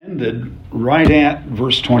ended right at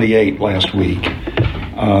verse 28 last week.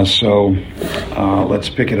 So let's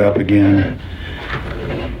pick it up again.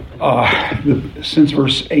 Since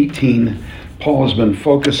verse 18, Paul has been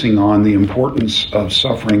focusing on the importance of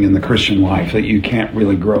suffering in the Christian life, that you can't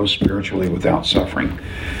really grow spiritually without suffering.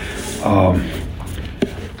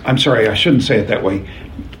 I'm sorry, I shouldn't say it that way.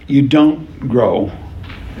 You don't grow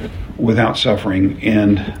without suffering,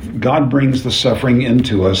 and God brings the suffering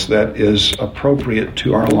into us that is appropriate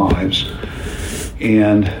to our lives.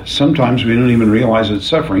 And sometimes we don't even realize it's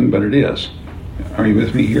suffering, but it is. Are you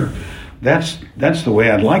with me here? That's the way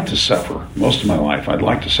I'd like to suffer most of my life. I'd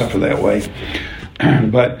like to suffer that way.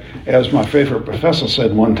 But as my favorite professor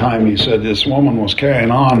said one time, he said this woman was carrying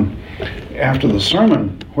on after the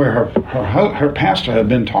sermon where her pastor had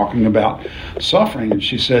been talking about suffering, and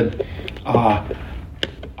she said, how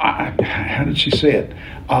did she say it?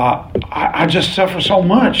 I just suffer so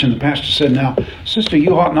much. And the pastor said, now, sister,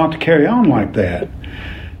 you ought not to carry on like that.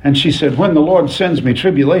 And she said, when the Lord sends me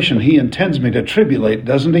tribulation, he intends me to tribulate,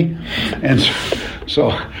 doesn't he? And so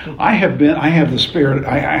I have the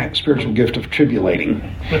spiritual gift of tribulating.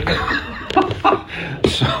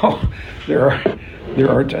 So there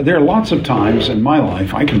are lots of times in my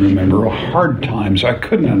life I can remember hard times I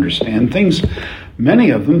couldn't understand things. Many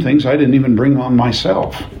of them things I didn't even bring on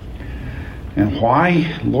myself. And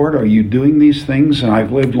why, Lord, are you doing these things? And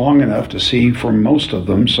I've lived long enough to see from most of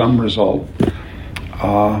them some result.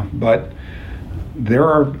 But there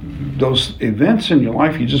are those events in your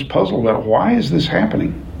life you just puzzle about, why is this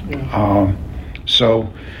happening? Yeah.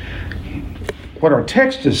 So what our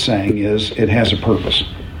text is saying is it has a purpose.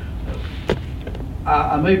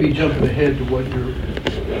 I may be jumping ahead to what you're,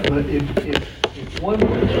 but if one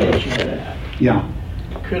were to teach you that, yeah,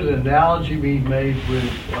 could an analogy be made with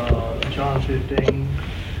John 15,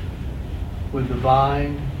 with the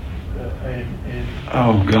vine and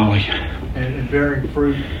oh golly, and bearing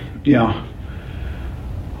fruit? Yeah.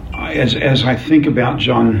 As I think about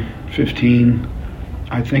John 15,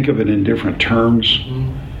 I think of it in different terms,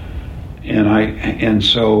 mm-hmm. and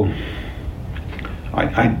so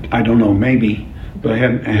I don't know, maybe. But I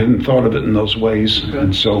hadn't thought of it in those ways, okay.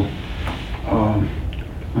 And so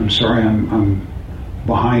I'm sorry, I'm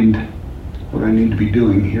behind what I need to be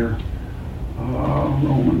doing here.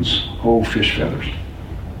 Romans, fish feathers,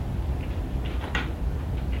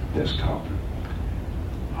 desktop.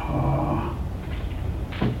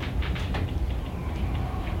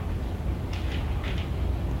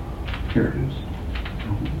 Here it is.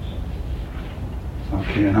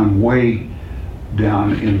 Okay, and I'm way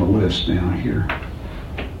down in the list now here.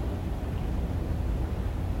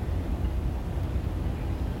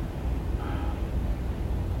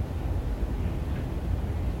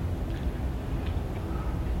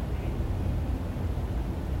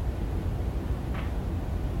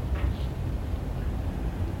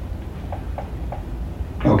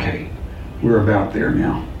 Okay, we're about there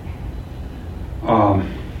now.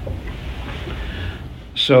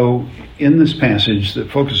 So in this passage that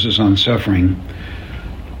focuses on suffering,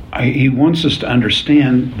 he wants us to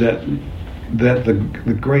understand that the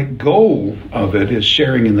great goal of it is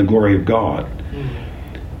sharing in the glory of God.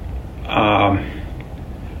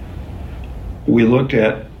 We looked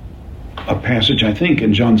at a passage, I think,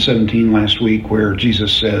 in John 17 last week where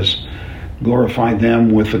Jesus says, glorify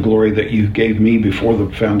them with the glory that you gave me before the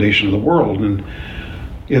foundation of the world. And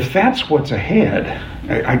if that's what's ahead,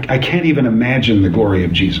 I can't even imagine the glory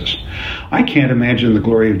of Jesus. I can't imagine the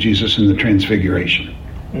glory of Jesus in the Transfiguration.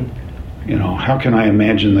 You know, how can I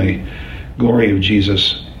imagine the glory of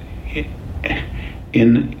Jesus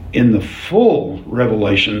in the full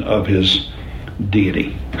revelation of his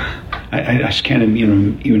deity? I just can't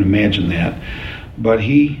even imagine that. But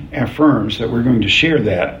he affirms that we're going to share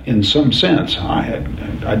that in some sense.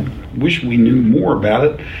 I wish we knew more about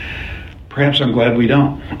it. Perhaps I'm glad we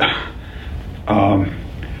don't.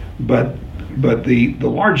 But the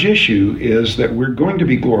large issue is that we're going to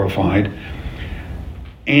be glorified,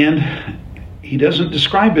 and he doesn't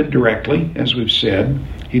describe it directly, as we've said.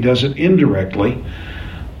 He does it indirectly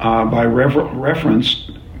by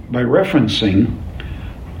referencing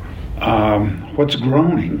what's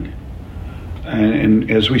groaning.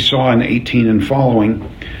 And as we saw in 18 and following,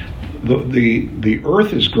 the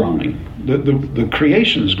earth is groaning. The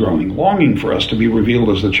creation is groaning, longing for us to be revealed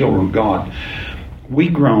as the children of God. We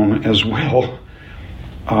groan as well.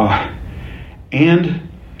 And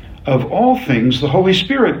of all things, the Holy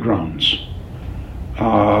Spirit groans.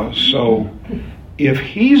 So if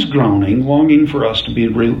he's groaning, longing for us to be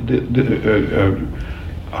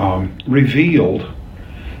revealed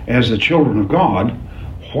as the children of God,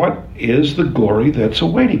 what is the glory that's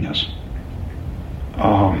awaiting us?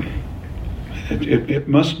 It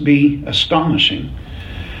must be astonishing.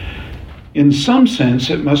 In some sense,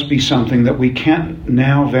 it must be something that we can't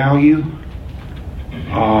now value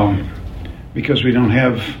because we don't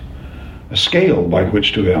have a scale by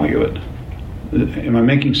which to value it. Am I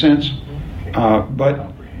making sense?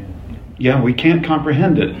 But yeah, we can't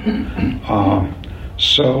comprehend it.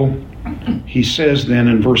 So he says then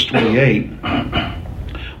in verse 28,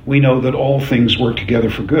 we know that all things work together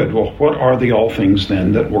for good. Well, what are the all things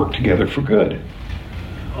then that work together for good?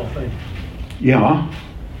 All things. Yeah,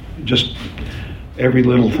 just every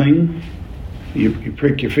little thing. You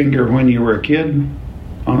prick your finger when you were a kid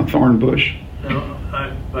on a thorn bush. No,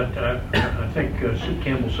 I think Sid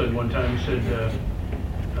Campbell said one time, he said,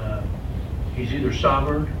 he's either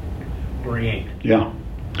sovereign or he ain't. Yeah.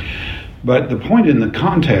 But the point in the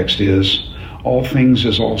context is all things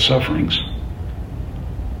is all sufferings.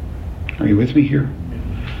 Are you with me here?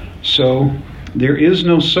 So there is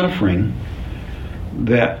no suffering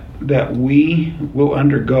that we will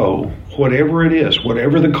undergo, whatever it is,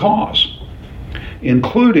 whatever the cause,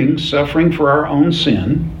 including suffering for our own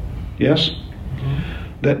sin, yes,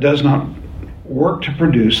 that does not work to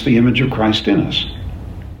produce the image of Christ in us.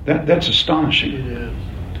 That's astonishing. It is.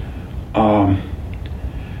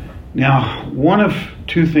 Now, one of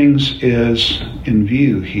two things is in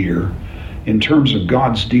view here in terms of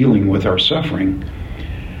God's dealing with our suffering.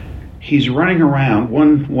 He's running around.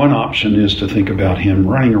 One option is to think about him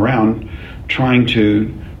running around trying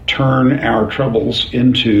to turn our troubles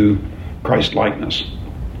into Christ-likeness.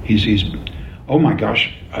 He's oh my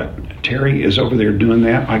gosh, Terry is over there doing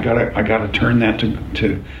that. I gotta turn that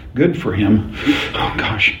to good for him. Oh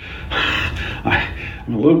gosh,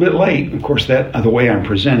 I'm a little bit late. Of course, that the way I'm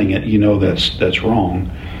presenting it, that's wrong.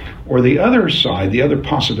 Or the other side, the other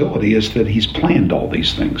possibility is that he's planned all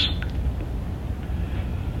these things.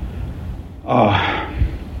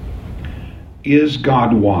 Is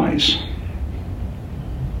God wise?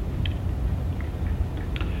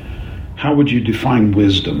 How would you define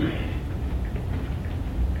wisdom?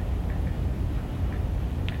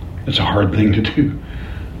 It's a hard thing to do.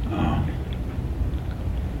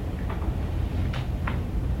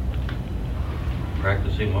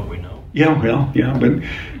 Practicing what we know. Yeah, but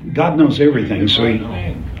God knows everything, so he...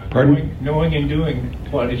 Pardon? Knowing and doing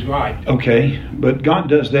what is right. Okay, but God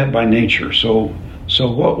does that by nature. So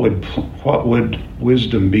what would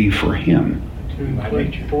wisdom be for him? To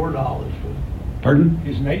include $4. Pardon?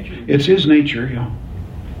 His nature. It's his nature, yeah.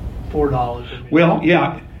 $4. Well,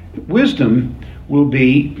 yeah, wisdom will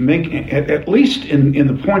be at least in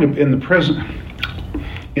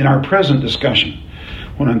our present discussion.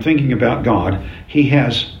 When I'm thinking about God, he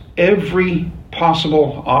has every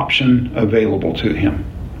possible option available to him.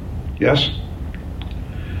 Yes?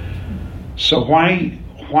 So why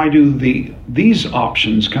do these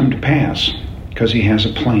options come to pass? Because he has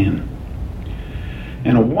a plan.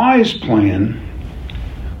 And a wise plan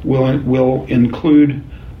will include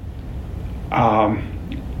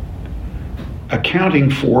accounting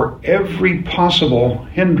for every possible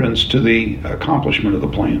hindrance to the accomplishment of the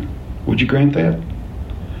plan. Would you grant that?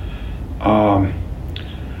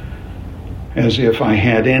 As if I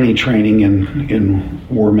had any training in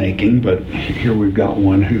war making, but here we've got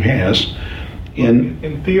one who has.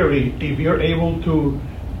 In theory, if you're able to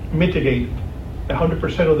mitigate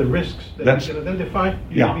 100% of the risks that you can identify,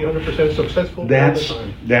 you'll be 100% successful.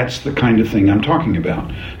 That's the kind of thing I'm talking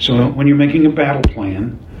about. So when you're making a battle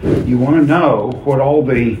plan, you want to know what all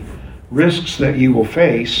the risks that you will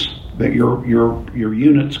face, that your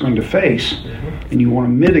unit's going to face, and you want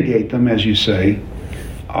to mitigate them, as you say.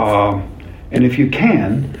 And if you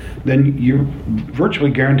can, then you're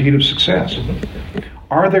virtually guaranteed of success.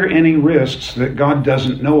 Are there any risks that God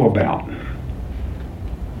doesn't know about?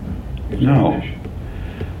 No.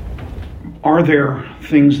 Are there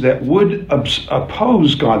things that would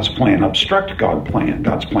oppose God's plan, obstruct God's plan,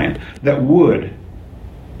 that would,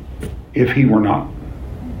 if he were not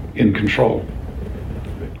in control?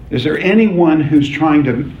 Is there anyone who's trying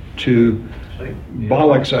to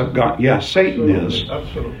bollocks up God? Yes, Satan is.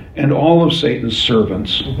 Absolutely. And all of Satan's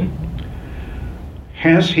servants.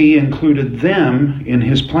 Has he included them in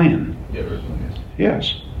his plan?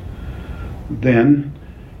 Yes. Then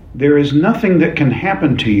there is nothing that can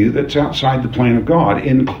happen to you that's outside the plan of God,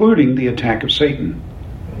 including the attack of Satan,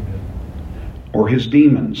 or his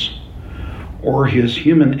demons, or his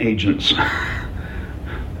human agents.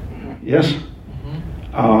 Yes?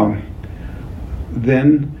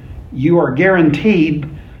 Then you are guaranteed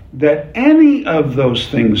that any of those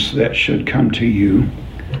things that should come to you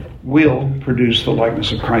will produce the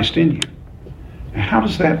likeness of Christ in you. How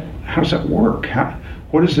does that work?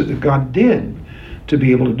 What is it that God did to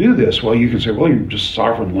be able to do this? Well, you can say, well, you just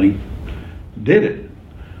sovereignly did it.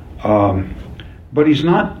 But he's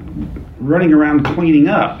not running around cleaning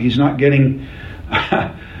up. He's not getting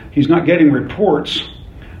reports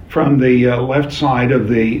from the left side of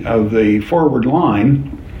the forward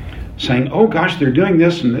line saying, "Oh gosh, they're doing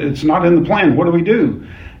this and it's not in the plan. What do we do?"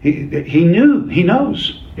 He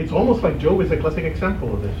knows. It's almost like Job is a classic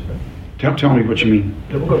example of this. Right? Tell me what you mean.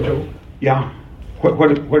 The book of Job. Yeah.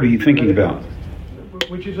 What are you thinking about?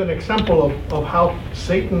 Which is an example of how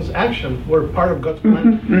Satan's actions were part of God's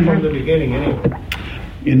plan from the beginning anyway.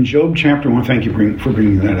 In Job chapter 1, thank you for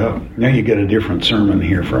bringing that up. Now you get a different sermon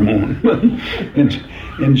here for a moment.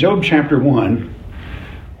 In Job chapter 1,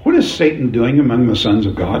 what is Satan doing among the sons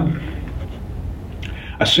of God?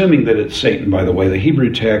 Assuming that it's Satan, by the way, the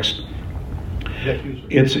Hebrew text,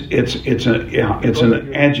 it's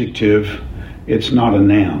an adjective. It's not a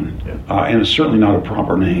noun, and it's certainly not a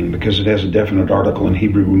proper name because it has a definite article, and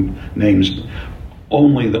Hebrew names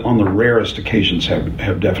only on the rarest occasions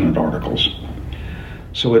have definite articles.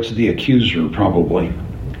 So it's the accuser, probably.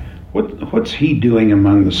 What's he doing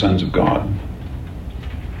among the sons of God?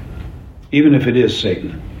 Even if it is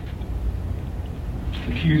Satan.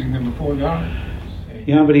 Accusing them before God.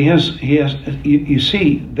 Yeah, but he has. You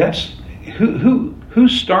see, that's who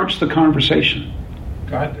starts the conversation.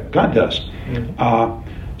 God does. God does. Mm-hmm.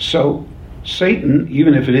 So Satan,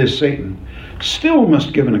 even if it is Satan, still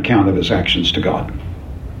must give an account of his actions to God.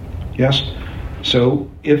 Yes. So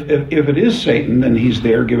if it is Satan, then he's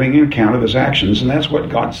there giving an account of his actions, and that's what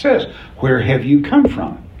God says. Where have you come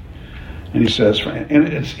from? And he says, and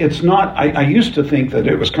it's not. I used to think that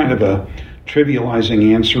it was kind of a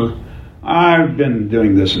trivializing answer. I've been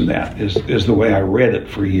doing this and that, is the way I read it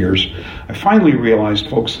for years. I finally realized,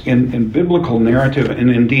 folks, in biblical narrative,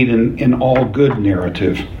 and indeed in all good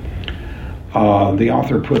narrative, the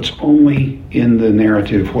author puts only in the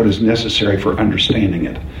narrative what is necessary for understanding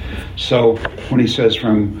it. So when he says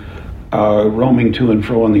from roaming to and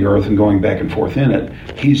fro on the earth and going back and forth in it,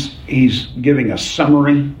 he's giving a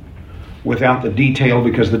summary without the detail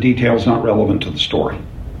because the detail is not relevant to the story.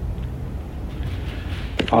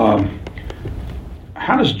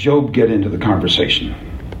 How does Job get into the conversation?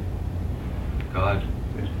 God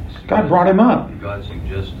brought him up. God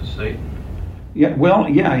suggests to Satan. Yeah, well,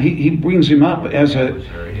 yeah, he brings him up as a...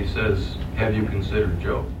 He says, have you considered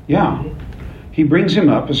Job? Yeah, he brings him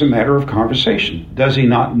up as a matter of conversation. Does he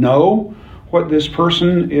not know what this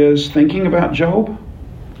person is thinking about Job? Of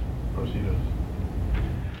course he does.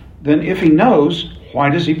 Then if he knows, why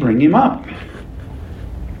does he bring him up?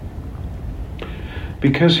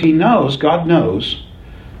 Because he knows, God knows,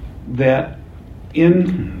 that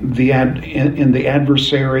in the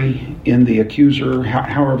adversary, in the accuser,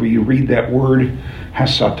 however you read that word,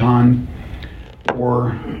 Hasatan,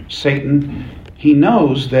 or Satan, he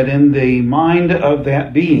knows that in the mind of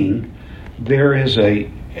that being there is a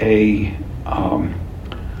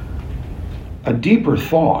deeper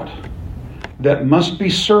thought that must be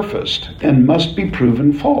surfaced and must be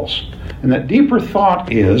proven false. And that deeper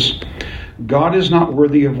thought is, God is not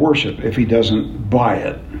worthy of worship if he doesn't buy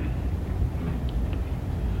it.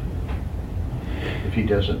 If he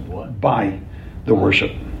doesn't what? Buy the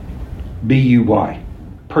worship. B-U-Y.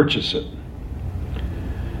 Purchase it.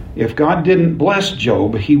 If God didn't bless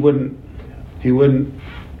Job, he wouldn't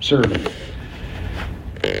serve him.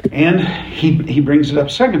 And he brings it up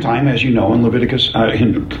second time, as you know, in Leviticus,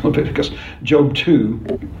 Job 2.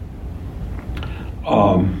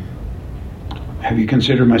 Have you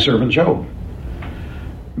considered my servant Job?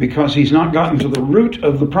 Because he's not gotten to the root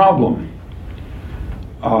of the problem.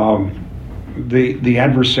 The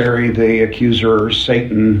adversary, the accuser,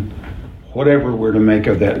 Satan, whatever we're to make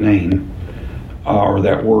of that name or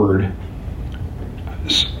that word,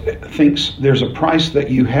 thinks there's a price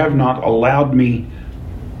that you have not allowed me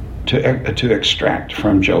to extract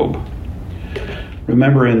from Job.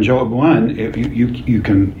 Remember in Job 1, you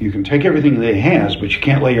can take everything that he has, but you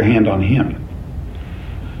can't lay your hand on him.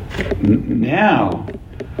 Now,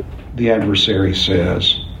 the adversary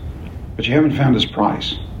says, but you haven't found his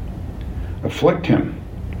price. Afflict him,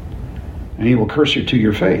 and he will curse you to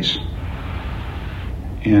your face.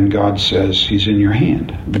 And God says, he's in your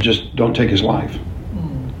hand, but just don't take his life.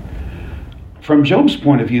 From Job's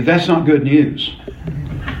point of view, that's not good news.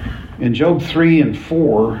 In Job 3 and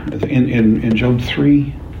 4, in Job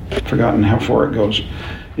 3, I've forgotten how far it goes.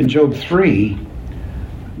 In Job 3,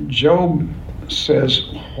 Job says,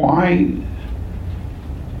 why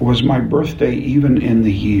was my birthday even in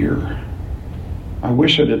the year? I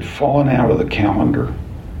wish it had fallen out of the calendar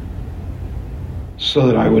so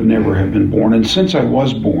that I would never have been born. And since I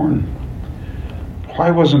was born,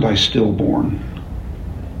 why wasn't I still born?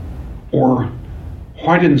 Or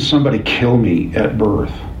why didn't somebody kill me at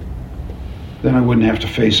birth? Then I wouldn't have to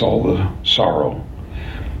face all the sorrow.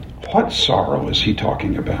 What sorrow is he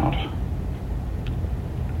talking about?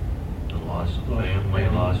 The loss of family,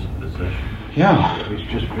 loss of possession. Yeah. He's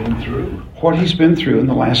just been through. What he's been through in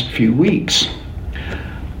the last few weeks.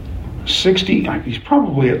 60, he's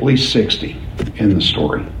probably at least 60 in the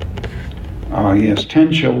story. He has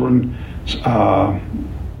 10 children,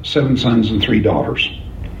 7 sons and 3 daughters.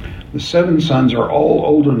 The 7 sons are all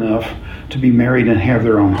old enough to be married and have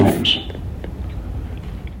their own homes,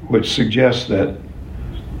 which suggests that,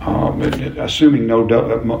 assuming no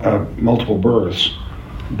multiple births,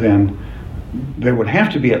 then there would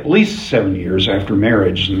have to be at least 7 years after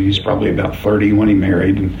marriage, and he's probably about 30 when he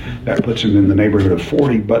married, and that puts him in the neighborhood of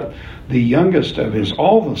 40. But the youngest of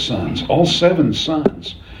all 7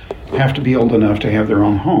 sons, have to be old enough to have their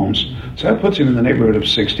own homes. So that puts him in the neighborhood of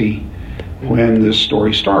 60 when this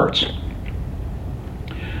story starts.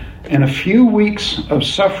 And a few weeks of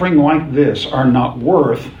suffering like this are not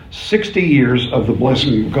worth 60 years of the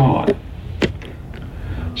blessing of God.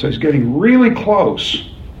 So he's getting really close.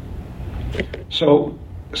 So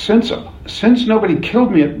since nobody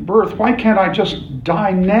killed me at birth, why can't I just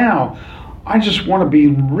die now? I just want to be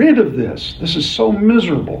rid of this. This is so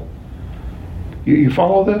miserable. You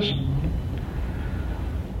follow this?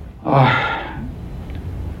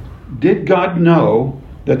 Did God know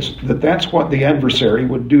that's what the adversary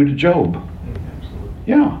would do to Job?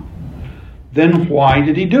 Yeah. Then why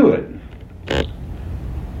did he do it?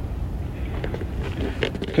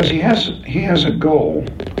 Because he has a goal.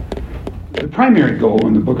 The primary goal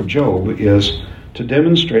in the book of Job is to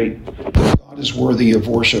demonstrate that God is worthy of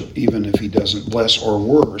worship even if he doesn't bless, or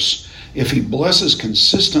worse, if he blesses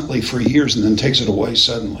consistently for years and then takes it away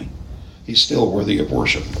suddenly, he's still worthy of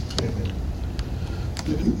worship.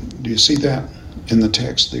 Do you see that in the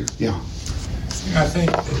text there? Yeah. I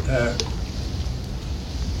think that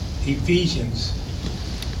Ephesians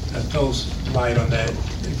throws light on that.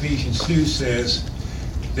 Ephesians 2 says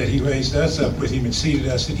that he raised us up with him and seated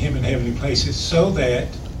us in him in heavenly places, so that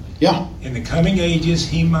in the coming ages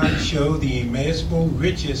he might show the immeasurable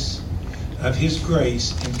riches of his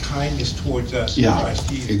grace and kindness towards us in Christ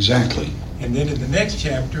Jesus. Exactly. And then in the next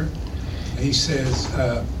chapter, he says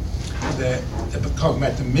that talking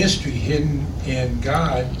about the mystery hidden in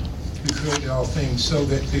God, who created all things, so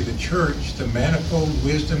that through the church the manifold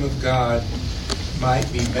wisdom of God might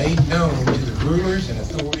be made known to the rulers and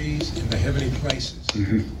authorities in the heavenly places.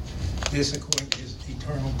 Mm-hmm. This according to his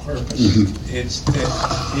eternal purpose. Mm-hmm. It's that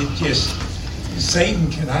Satan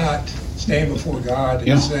cannot stand before God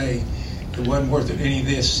and say, it wasn't worth it, any of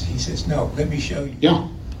this. He says, no, let me show you. Yeah.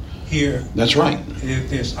 Here. That's right.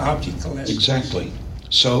 There's object collection. Exactly.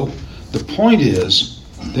 So the point is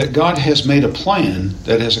that God has made a plan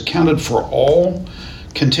that has accounted for all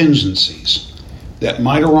contingencies that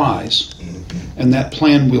might arise, and that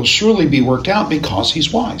plan will surely be worked out because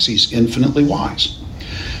he's wise. He's infinitely wise.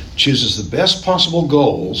 Chooses the best possible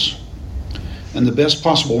goals and the best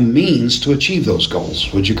possible means to achieve those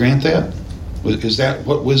goals. Would you grant that? Is that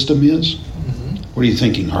what wisdom is? Mm-hmm. What are you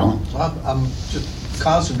thinking, Harlan? I'm just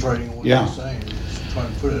concentrating on what you're saying, just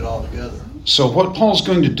trying to put it all together. So what Paul's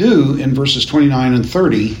going to do in verses 29 and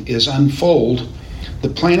 30 is unfold the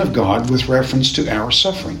plan of God with reference to our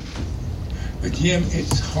suffering. But Jim,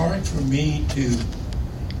 it's hard for me to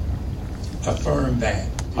affirm that.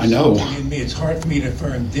 I know. In me, it's hard for me to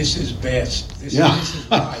affirm this is best. This is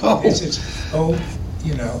right. This is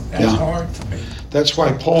that's hard for me. That's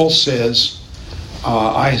why Paul says,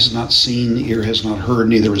 eye has not seen, ear has not heard,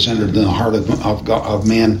 neither has entered in the heart of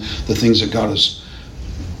man the things that God has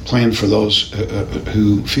planned for those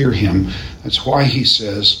who fear him. That's why he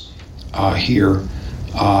says here,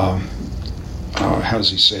 how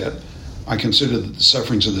does he say it? I consider that the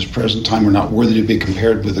sufferings of this present time are not worthy to be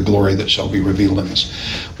compared with the glory that shall be revealed in us.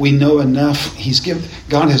 We know enough.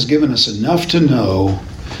 God has given us enough to know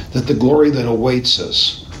that the glory that awaits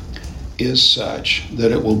us is such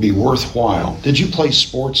that it will be worthwhile. Did you play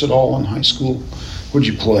sports at all in high school? What'd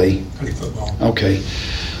you play? Play football. Okay.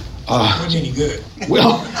 Wasn't any good.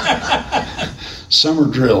 Well, summer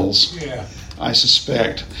drills, I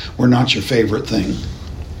suspect, were not your favorite thing.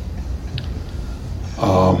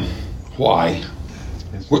 Why?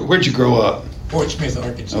 Where'd you grow up? Fort Smith,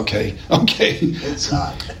 Arkansas. Okay. It's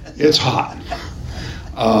hot. It's hot.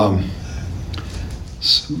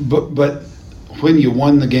 But when you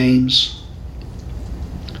won the games,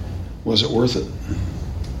 was it worth it?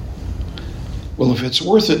 Well, if it's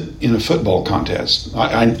worth it in a football contest,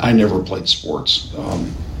 I never played sports.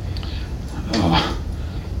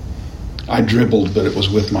 I dribbled, but it was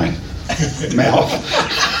with my mouth.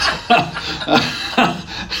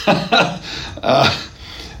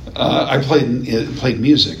 I played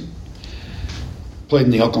music. Played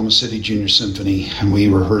in the Oklahoma City Junior Symphony, and we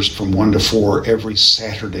rehearsed from 1 to 4 every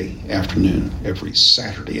Saturday afternoon of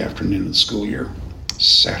the school year.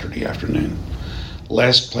 Saturday afternoon.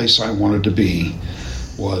 Last place I wanted to be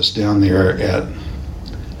was down there at,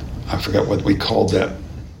 I forgot what we called that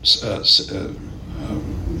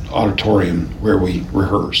auditorium where we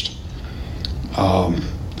rehearsed. That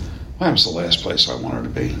was the last place I wanted to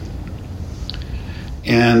be.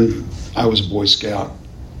 And I was a Boy Scout,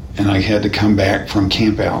 and I had to come back from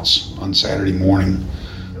campouts on Saturday morning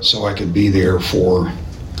so I could be there for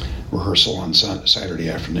rehearsal on Saturday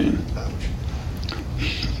afternoon.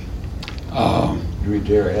 Do we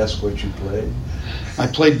dare ask what you played? I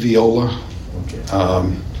played viola. Okay.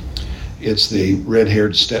 It's the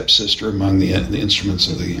red-haired stepsister among the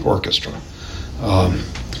instruments of the orchestra. A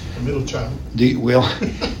middle child. Well,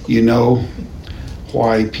 you know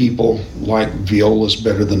why people like violas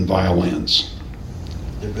better than violins?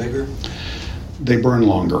 They're bigger? They burn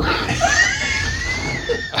longer.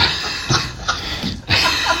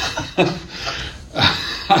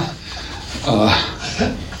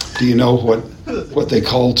 Do you know what they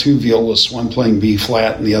call two violas, one playing B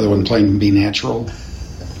flat and the other one playing B natural?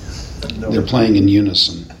 No. They're playing in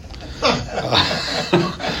unison.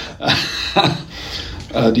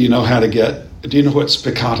 Do you know what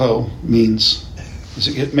spiccato means? Is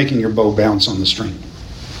it making your bow bounce on the string?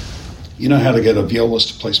 You know how to get a violist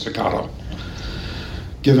to play spiccato.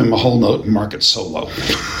 Give him a whole note and mark it solo.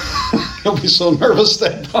 He'll be so nervous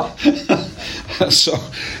that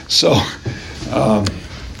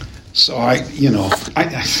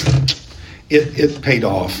it paid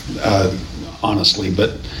off, honestly.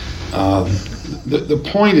 But the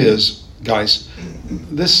point is, guys,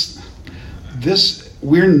 this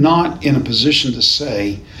we're not in a position to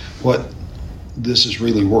say what this is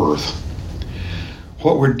really worth.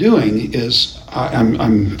 What we're doing is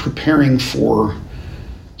I'm preparing for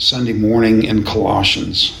Sunday morning in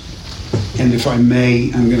Colossians. And if I may,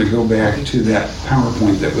 I'm going to go back to that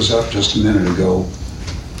PowerPoint that was up just a minute ago.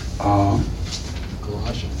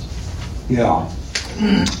 Colossians. Yeah.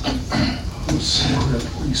 Let's see where that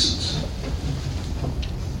places.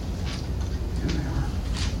 Here they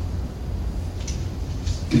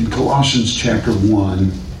are. In Colossians chapter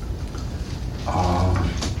 1,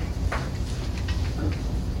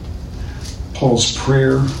 Paul's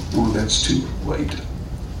prayer. Oh, that's too late.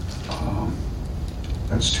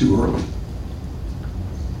 That's too early.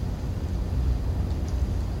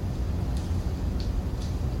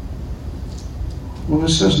 Well,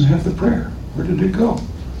 this doesn't have the prayer. Where did it go?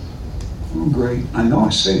 Oh, great. I know I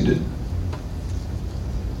saved it.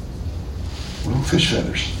 Well, fish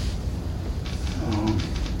feathers.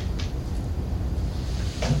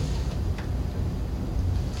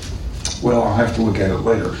 Well, I'll have to look at it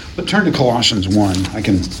later. But turn to Colossians 1. I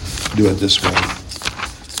can do it this way.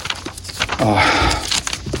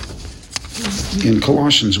 In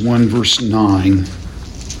Colossians 1, verse 9,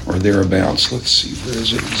 or thereabouts. Let's see, where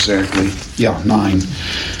is it exactly? Yeah, 9.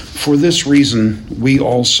 For this reason, we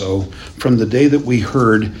also, from the day that we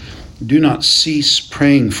heard, do not cease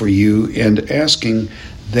praying for you and asking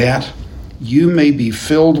that you may be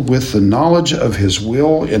filled with the knowledge of his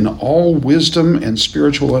will in all wisdom and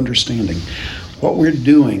spiritual understanding. What we're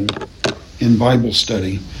doing in Bible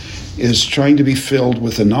study is trying to be filled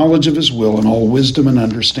with the knowledge of his will in all wisdom and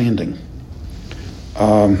understanding.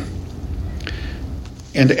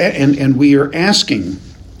 And we are asking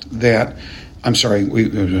that,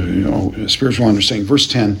 spiritual understanding. Verse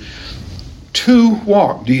 10, to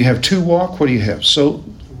walk. Do you have to walk? What do you have? So,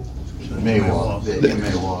 May walk. That you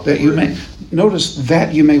may walk. That you may. Notice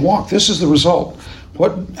that you may walk. This is the result.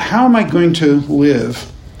 How am I going to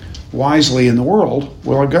live wisely in the world?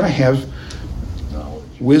 Well, I've got to have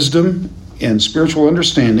wisdom and spiritual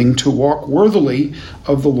understanding to walk worthily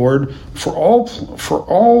of the Lord for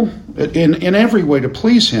all in every way to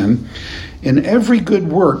please him, in every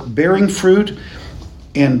good work, bearing fruit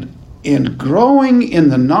and growing in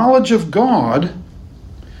the knowledge of God,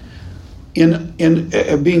 in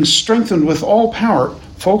being strengthened with all power.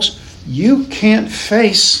 Folks, you can't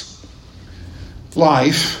face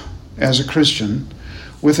life as a Christian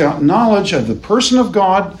without knowledge of the person of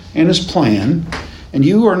God and his plan, and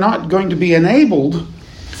you are not going to be enabled,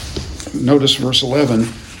 notice verse 11,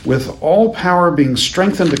 with all power being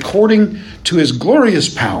strengthened according to his glorious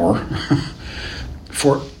power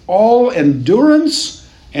for all endurance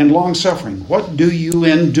and long-suffering. What do you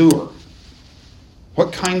endure?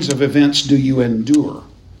 What kinds of events do you endure?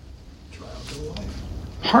 Trials of life.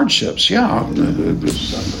 Hardships, yeah.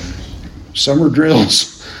 Summer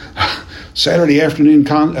drills, Saturday afternoon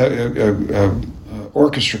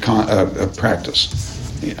orchestra practice.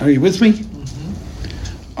 Are you with me?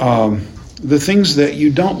 The things that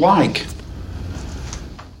you don't like.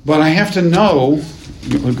 But I have to know,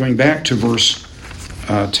 going back to verse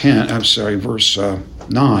 9,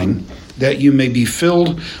 that you may be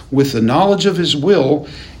filled with the knowledge of his will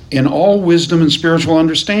in all wisdom and spiritual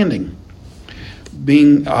understanding.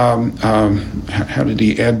 Being, how did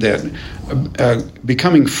he add that?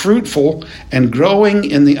 Becoming fruitful and growing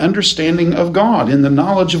in the understanding of God, in the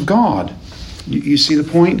knowledge of God. You see the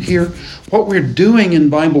point here? What we're doing in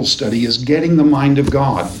Bible study is getting the mind of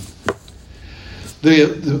God.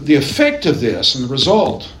 The effect of this and the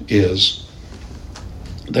result is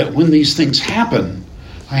that when these things happen,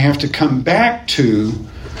 I have to come back to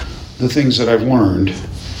the things that I've learned.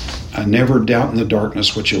 I never doubt in the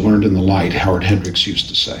darkness what you learned in the light, Howard Hendricks used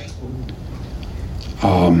to say.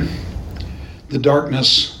 The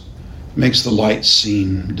darkness makes the light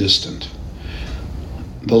seem distant.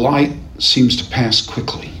 The light seems to pass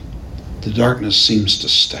quickly. The darkness seems to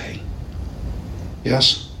stay.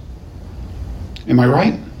 Yes? Am I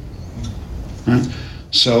right? Right?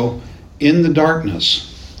 So, in the darkness,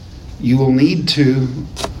 you will need to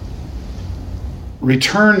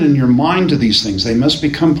return in your mind to these things. They must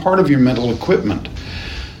become part of your mental equipment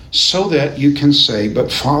so that you can say,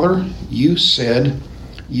 but Father, you said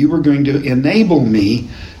you were going to enable me.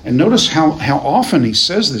 And notice how often he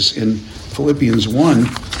says this in Philippians 1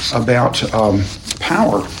 about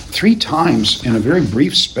power. 3 times in a very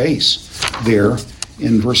brief space there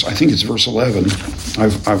in verse, I think it's verse 11.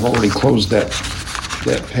 I've already closed that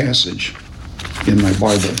passage in my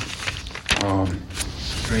Bible.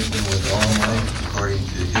 Strengthened with all might according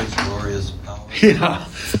to his glorious power. Yeah,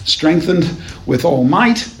 strengthened with all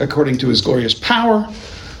might according to his glorious power.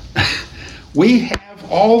 We have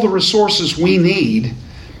all the resources we need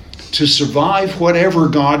to survive whatever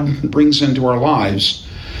God brings into our lives.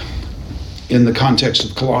 In the context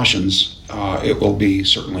of Colossians, it will be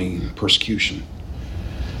certainly persecution.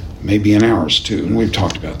 Maybe in ours too, and we've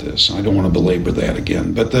talked about this. I don't want to belabor that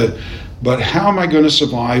again. But how am I going to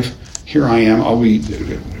survive? Here I am.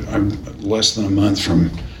 I'm less than a month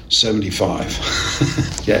from 75.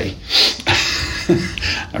 Yay.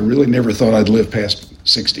 I really never thought I'd live past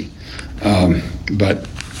 60. But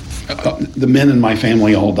the men in my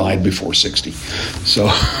family all died before 60. So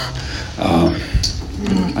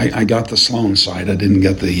I got the Sloan side. I didn't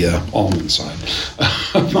get the Allman side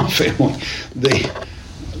of my family.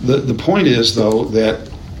 The point is, though, that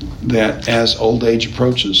as old age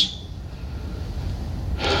approaches,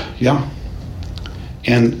 yeah,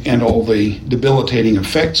 and all the debilitating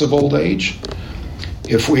effects of old age,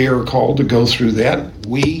 if we are called to go through that,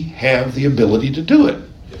 we have the ability to do it.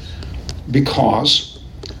 Because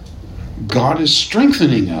God is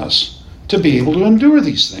strengthening us to be able to endure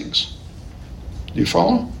these things. Do you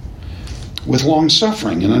follow? With long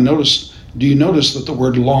suffering. And do you notice that the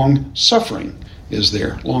word long suffering is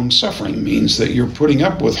there? Long suffering means that you're putting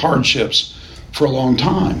up with hardships for a long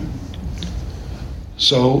time.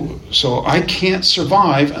 So I can't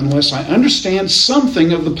survive unless I understand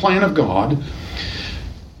something of the plan of God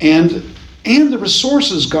and the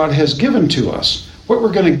resources God has given to us. What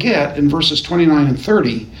we're going to get in verses 29 and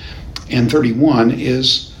 30 and 31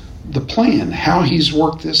 is the plan, how he's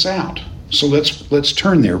worked this out. So let's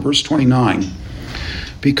turn there, verse 29.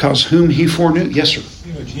 Because whom he foreknew. Yes, sir.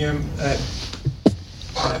 You know, Jim, that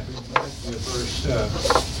reminds me of verse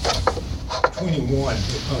 21. We're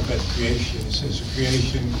talking about creation. It says the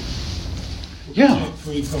creation set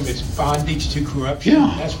free from its bondage to corruption.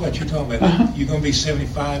 Yeah. That's what you're talking about. Uh-huh. You're going to be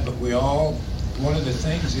 75, but one of the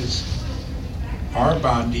things is our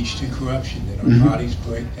bondage to corruption, that our bodies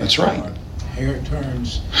break down. That's right. Our hair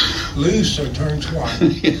turns loose or turns white,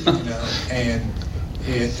 you know, and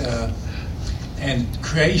it and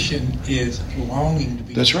creation is longing to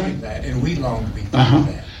be That's free right. of that, and we long to be free of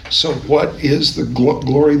that. So what is the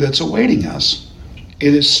glory that's awaiting us?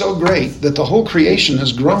 It is so great that the whole creation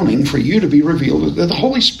is groaning for you to be revealed, that the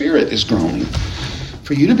Holy Spirit is groaning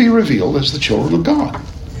for you to be revealed as the children of God.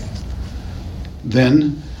 Yeah.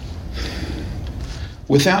 Then,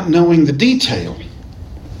 without knowing the detail,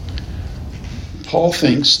 Paul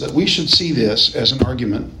thinks that we should see this as an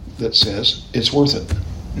argument that says it's worth it.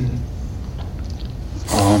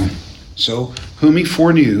 So, whom he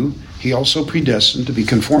foreknew, he also predestined to be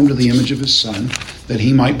conformed to the image of his Son, that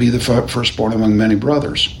he might be the firstborn among many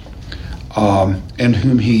brothers. And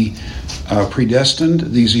whom he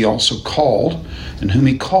predestined, these he also called. And whom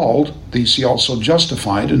he called, these he also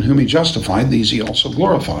justified. And whom he justified, these he also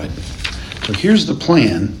glorified. So here's the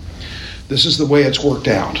plan. This is the way it's worked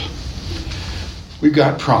out. We've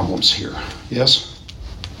got problems here. Yes?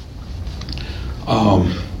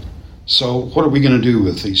 So what are we going to do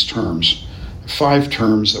with these terms? 5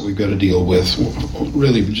 terms that we've got to deal with.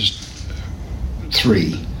 Really, just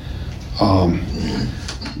 3.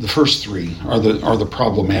 The first 3 are the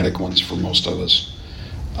problematic ones for most of us,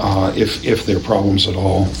 if they're problems at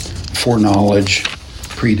all. Foreknowledge,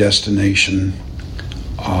 predestination.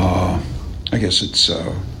 I guess it's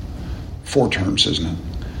 4 terms, isn't it?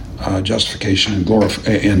 Justification and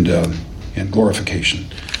glorification.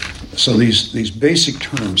 So these basic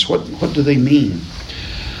terms, what do they mean?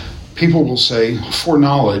 People will say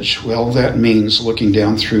foreknowledge. Well, that means looking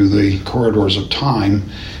down through the corridors of time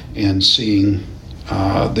and seeing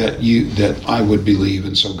that I would believe,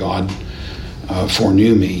 and so God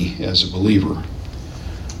foreknew me as a believer.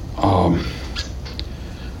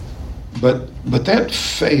 But that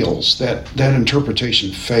fails. That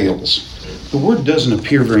interpretation fails. The word doesn't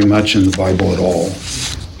appear very much in the Bible at all.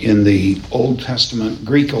 In the Old Testament,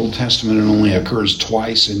 Greek Old Testament, it only occurs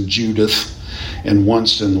twice in Judith and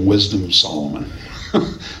once in the Wisdom of Solomon.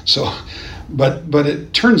 But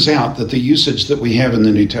it turns out that the usage that we have in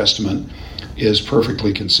the New Testament is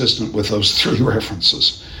perfectly consistent with those 3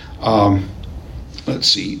 references. Let's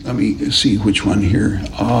see. Let me see which one here.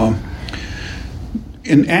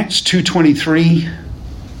 In Acts 2:23,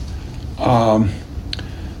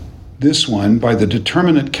 this one, by the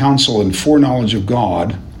determinate counsel and foreknowledge of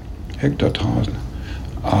God,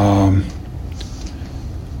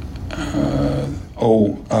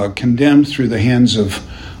 condemned through the hands of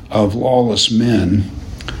lawless men,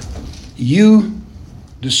 you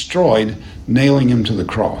destroyed, nailing him to the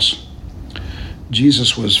cross.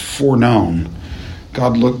 Jesus was foreknown.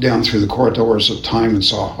 God looked down through the corridors of time and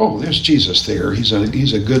saw, oh, there's Jesus there. He's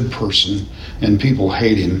a good person, and people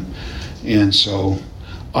hate him. And so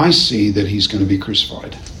I see that he's going to be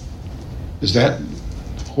crucified. Is that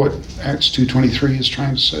what Acts 2:23 is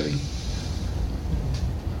trying to say?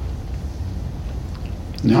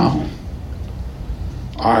 No.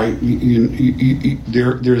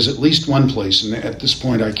 There is at least one place, and at this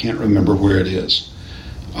point I can't remember where it is.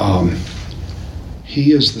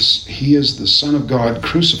 He is the Son of God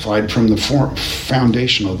crucified from the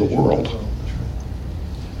foundation of the world.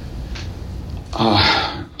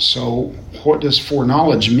 So what does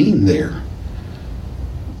foreknowledge mean there?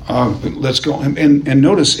 Let's go and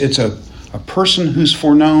notice it's a person who's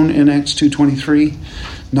foreknown in Acts 2:23,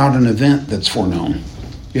 not an event that's foreknown.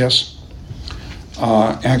 Yes?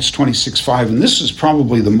 Acts 26:5, and this is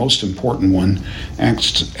probably the most important one.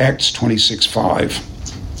 Acts 26:5.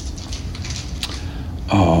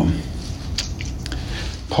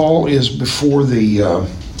 Paul is before the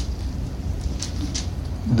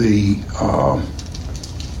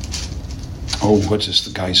what's this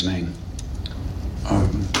the guy's name?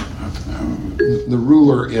 The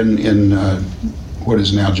ruler in what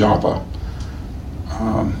is now Joppa,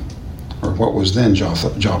 or what was then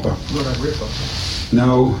Joppa.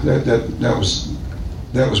 No, that was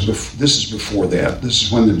this is before that. This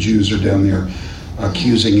is when the Jews are down there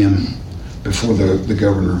accusing him before the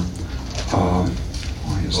governor. Why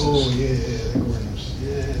is this? Oh yeah,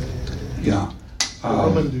 yeah.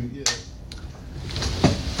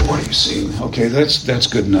 What are you seeing? Okay, that's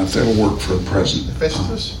good enough. That'll work for the present.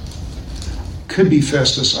 Festus? Could be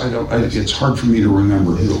Festus. It's hard for me to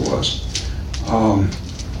remember who it was.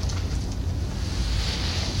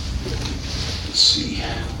 Let's see.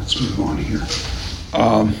 Let's move on here.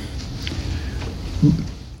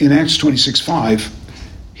 In Acts 26:5,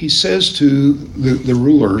 he says to the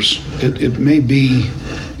rulers, it may be,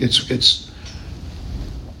 it's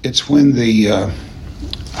when the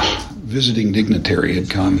visiting dignitary had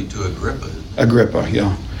come. To Agrippa. Agrippa,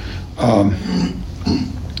 yeah.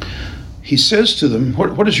 He says to them,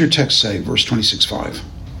 what does your text say, verse 26:5?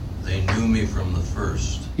 They knew me from the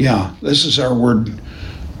first. Yeah, this is our word,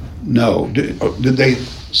 know. Did they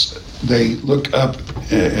look up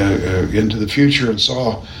into the future and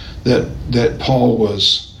saw that Paul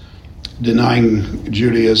was denying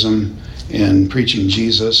Judaism and preaching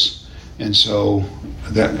Jesus, and so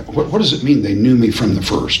that what does it mean? They knew me from the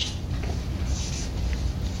first.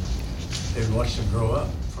 They watched him grow up.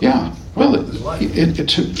 Yeah, well,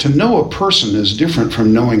 to know a person is different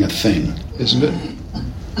from knowing a thing, isn't it?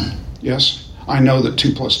 Yes, I know that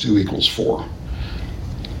 2 + 2 = 4.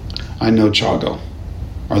 I know Chago.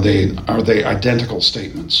 Are they identical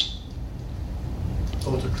statements?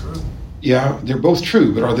 Both are true. Yeah, they're both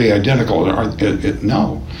true, but are they identical?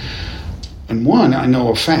 No. In one, I know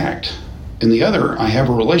a fact. In the other, I have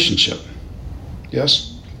a relationship.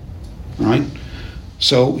 Yes? Right?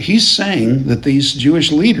 So he's saying that these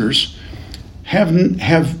Jewish leaders have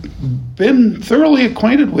been thoroughly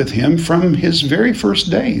acquainted with him from his very first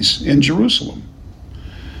days in Jerusalem.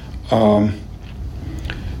 Romans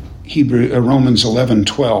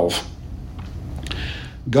 11:12.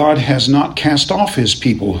 God has not cast off his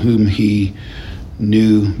people whom he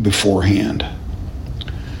knew beforehand.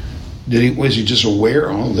 Was he just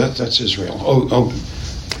aware? Oh, that's Israel.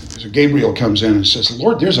 So Gabriel comes in and says,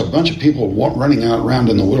 Lord, there's a bunch of people running around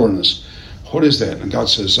in the wilderness. What is that? And God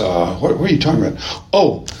says, what are you talking about?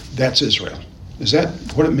 Oh, that's Israel. Is that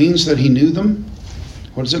what it means that he knew them?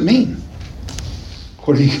 What does it mean?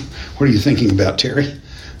 What are you thinking about, Terry?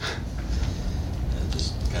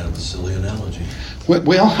 Just kind of a silly analogy.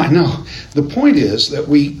 Well, I know. The point is that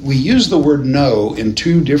we use the word know in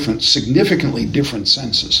two significantly different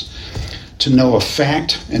senses. To know a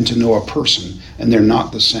fact and to know a person, and they're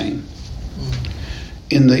not the same.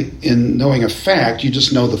 In knowing a fact, you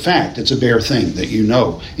just know the fact. It's a bare thing that you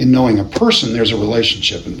know. In knowing a person, there's a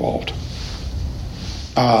relationship involved.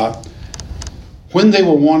 When they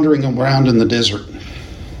were wandering around in the desert,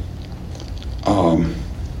 how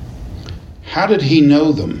did he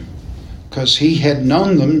know them? Because he had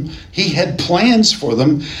known them. He had plans for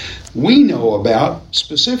them we know about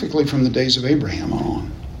specifically from the days of Abraham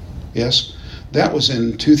on. Yes? That was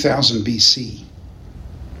in 2000 BC.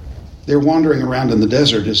 Their wandering around in the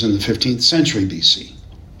desert is in the 15th century BC.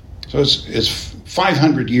 So it's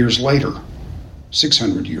 500 years later,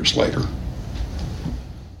 600 years later.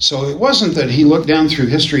 So it wasn't that he looked down through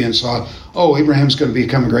history and saw, oh, Abraham's going to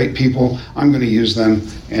become a great people, I'm going to use them,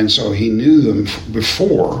 and so he knew them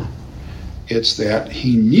before. It's that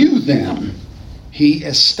he knew them. He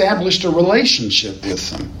established a relationship with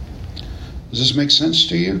them. Does this make sense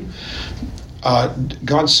to you?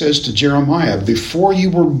 God says to Jeremiah, before you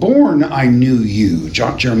were born, I knew you.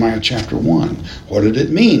 Jeremiah chapter 1. What did it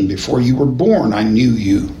mean? Before you were born, I knew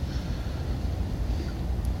you.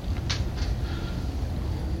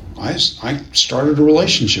 I started a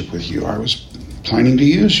relationship with you. I was planning to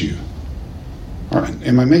use you. All right.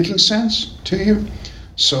 Am I making sense to you?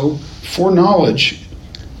 So, foreknowledge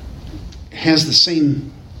has the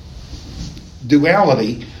same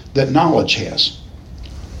duality that knowledge has.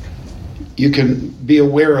 You can be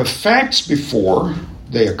aware of facts before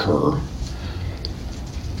they occur,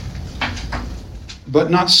 but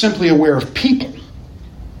not simply aware of people.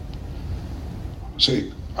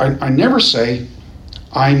 See, I never say,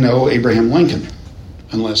 I know Abraham Lincoln,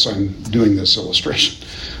 unless I'm doing this illustration.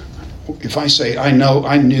 If I say, I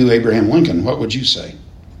knew Abraham Lincoln, what would you say?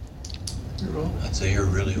 I'd say you're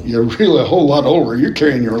really old. You're really a whole lot older. You're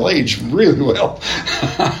carrying your age really well.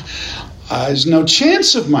 There's no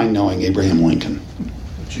chance of my knowing Abraham Lincoln.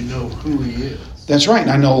 But you know who he is. That's right,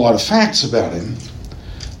 and I know a lot of facts about him,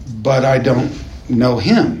 but I don't know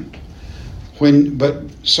him.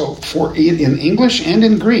 In English and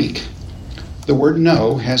in Greek, the word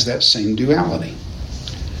know has that same duality.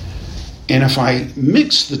 And if I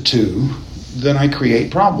mix the two, then I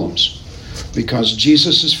create problems. Because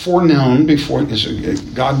Jesus is foreknown before,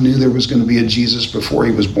 God knew there was going to be a Jesus before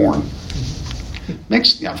he was born.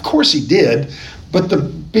 Of course he did, but the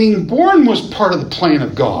being born was part of the plan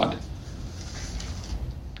of God.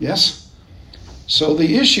 Yes? So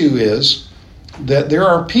the issue is that there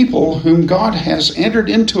are people whom God has entered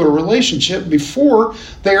into a relationship before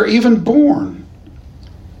they are even born.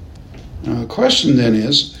 Now the question then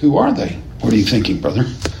is, who are they? What are you thinking, brother?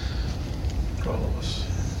 All of us.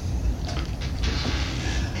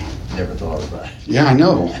 Never thought of that. Yeah, I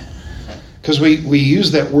know. Because we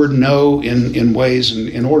use that word know in ways, and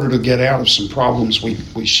in order to get out of some problems,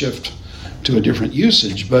 we shift to a different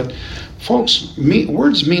usage. But folks,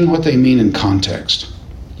 words mean what they mean in context.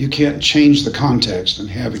 You can't change the context and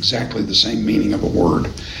have exactly the same meaning of a word,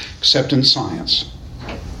 except in science.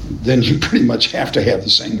 Then you pretty much have to have the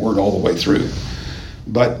same word all the way through.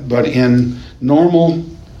 But in normal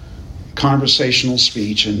conversational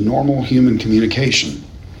speech and normal human communication,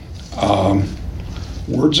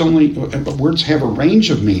 words have a range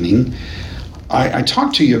of meaning. I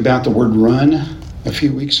talked to you about the word run a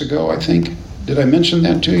few weeks ago, I think. Did I mention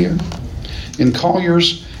that to you? In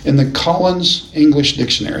the Collins English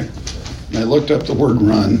Dictionary, and I looked up the word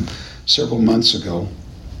run several months ago.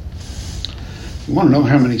 You want to know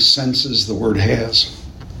how many senses the word has?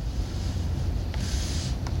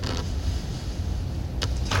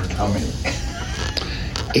 How many?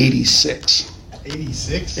 86.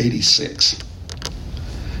 86? 86.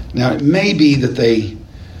 Now, it may be that they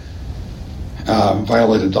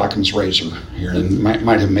violated Occam's razor here and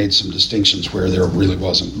might have made some distinctions where there really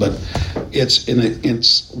wasn't, but it's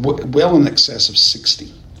well in excess of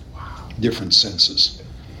 60 different senses.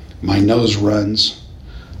 My nose runs.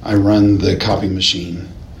 I run the copy machine.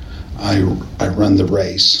 I run the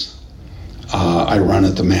race. I run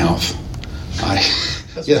at the mouth.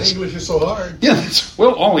 That's Yes. why English is so hard. Yeah,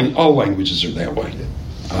 well, all languages are that way.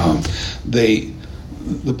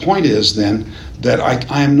 The point is then that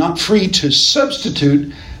I am not free to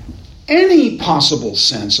substitute any possible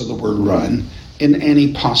sense of the word run in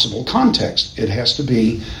any possible context. It has to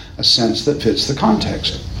be a sense that fits the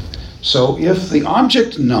context. So if the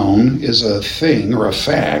object known is a thing or a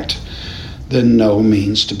fact, then know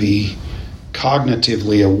means to be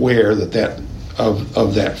cognitively aware of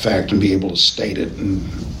that fact and be able to state it and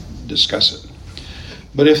discuss it.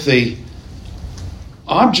 But if the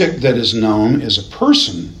object that is known is a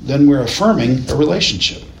person, then we're affirming a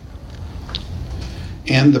relationship.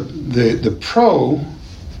 And the pro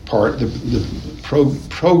part, the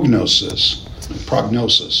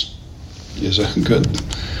prognosis is a good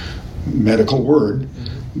medical word,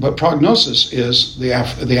 but prognosis is the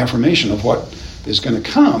affirmation of what is going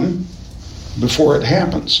to come before it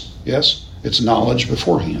happens. Yes, it's knowledge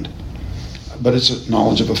beforehand, but it's a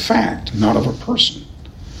knowledge of a fact, not of a person.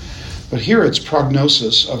 But here it's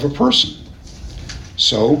prognosis of a person.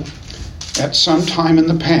 So, at some time in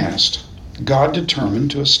the past, God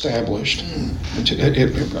determined to establish,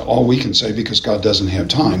 all we can say because God doesn't have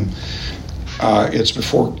time, it's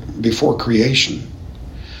before creation.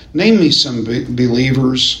 Name me some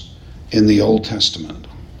believers in the Old Testament.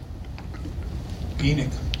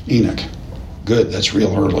 Enoch. Good, that's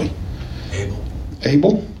real early.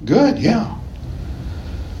 Abel? Good, yeah.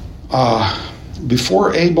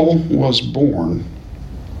 Before Abel was born,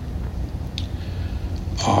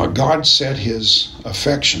 God set his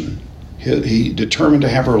affection. He determined to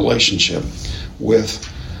have a relationship with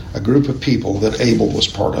a group of people that Abel was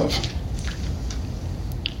part of.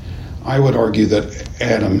 I would argue that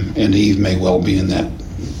Adam and Eve may well be in that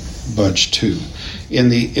bunch too. In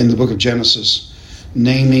the book of Genesis,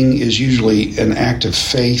 naming is usually an act of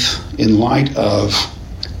faith in light of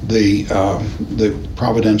the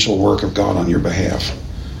providential work of God on your behalf.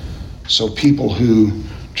 So people who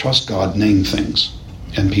trust God name things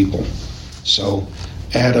and people. So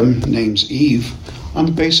Adam names Eve on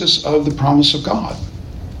the basis of the promise of God.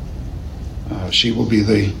 She will be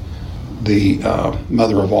the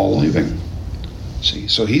mother of all living. See,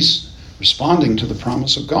 so he's responding to the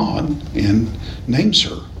promise of God and names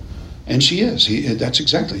her, and she is. That's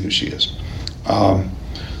exactly who she is.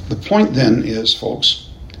 The point then is, folks,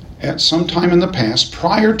 at some time in the past,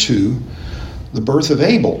 prior to the birth of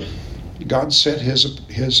Abel, God set his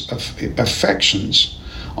affections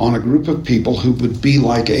on a group of people who would be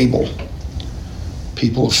like Abel,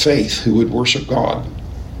 people of faith who would worship God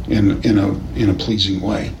in a pleasing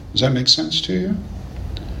way. Does that make sense to you?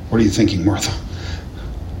 What are you thinking, Martha?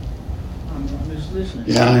 I'm just listening.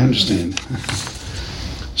 Yeah, I understand.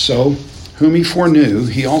 So, whom he foreknew,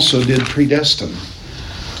 he also did predestine.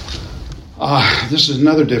 This is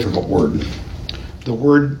another difficult word. The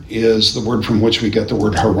word is the word from which we get the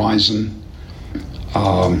word horizon.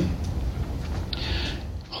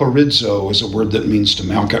 Horizo is a word that means to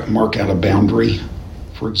mark out a boundary,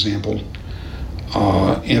 for example.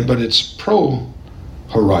 But it's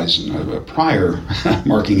pro-horizon, prior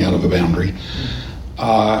marking out of a boundary.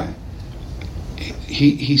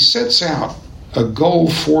 He sets out a goal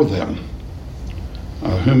for them.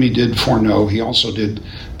 Whom he did foreknow, he also did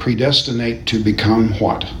predestinate to become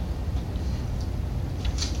what?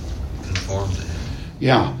 Conformed to him.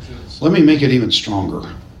 Yeah. Let me make it even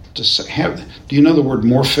stronger. Do you know the word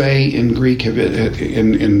morphe in Greek?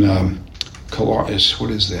 In Colossians, what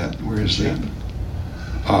is that? Where is that?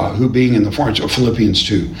 Who being in the form, Philippians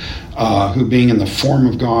 2, who being in the form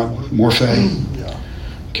of God, morphe. Yeah.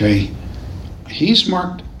 Okay. He's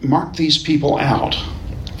marked these people out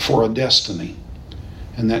for a destiny.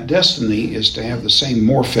 And that destiny is to have the same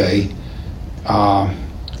morphe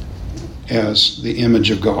as the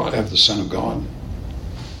image of God, of the Son of God.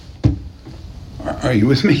 Are you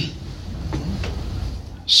with me?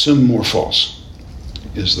 Symmorphos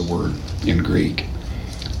is the word in Greek.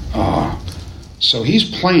 So he's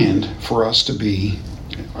planned for us to be,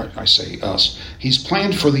 I say us, he's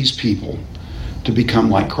planned for these people to become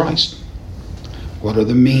like Christ. What are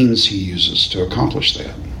the means he uses to accomplish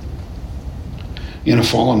that? In a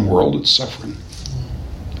fallen world, it's suffering.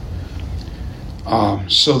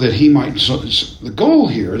 So that he might, the goal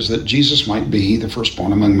here is that Jesus might be the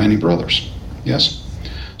firstborn among many brothers. Yes?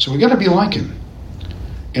 So we got to be like him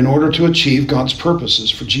in order to achieve God's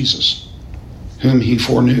purposes for Jesus, whom he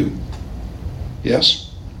foreknew.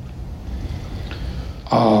 Yes?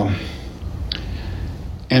 And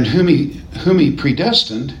whom he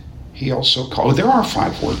predestined, he also called. There are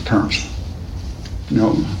 5 word terms.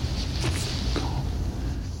 No.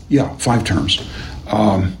 Yeah, 5 terms.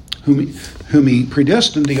 Whom he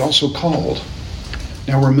predestined, he also called.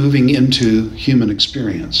 Now we're moving into human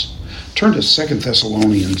experience. Turn to 2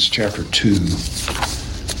 Thessalonians chapter 2,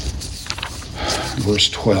 verse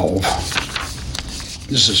 12.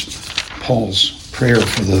 This is Paul's prayer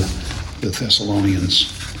for the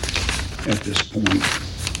Thessalonians at this point.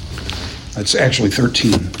 It's actually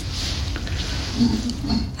 13.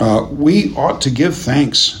 We ought to give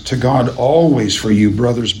thanks to God always for you,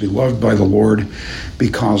 brothers beloved by the Lord,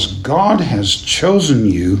 because God has chosen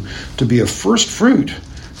you to be a first fruit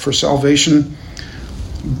for salvation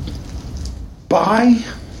by...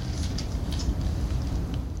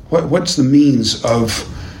 What's the means of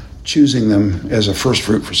choosing them as a first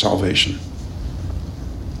fruit for salvation?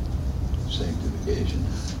 Sanctification.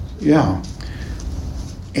 Yeah.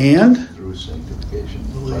 And? Through sanctification,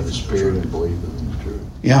 by the Spirit and belief in the truth.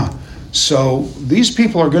 Yeah. So these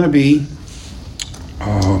people are going to be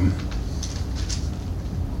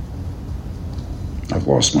I've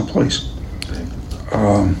lost my place.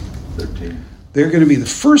 13. They're going to be the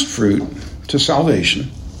first fruit to salvation.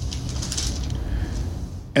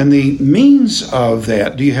 And the means of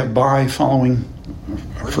that, do you have by following?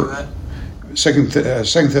 Where For, you at?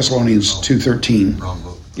 2 Thessalonians 2:13. Wrong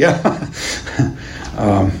book. Yeah.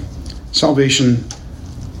 Salvation,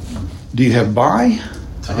 do you have by?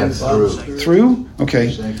 I have through. Through?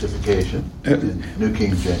 Okay. Sanctification in New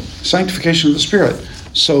King James. Sanctification of the Spirit.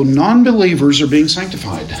 So non-believers are being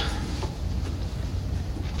sanctified.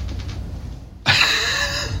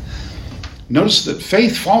 Notice that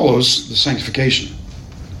faith follows the sanctification.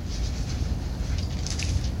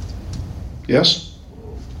 Yes?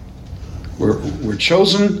 We're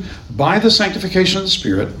chosen by the sanctification of the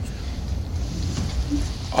Spirit.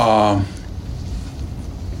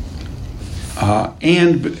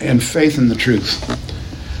 And faith in the truth.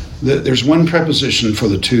 There's one preposition for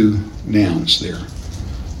the two nouns there.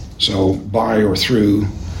 So by or through.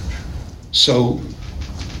 So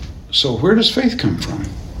where does faith come from?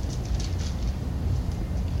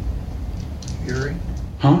 Hearing.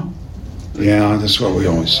 Huh? Yeah, that's what we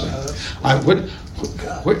always say.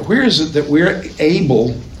 Where is it that we're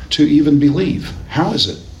able to even believe? How is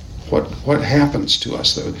it? What happens to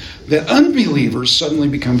us that unbelievers suddenly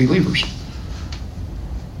become believers?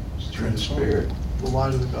 Through the Spirit. The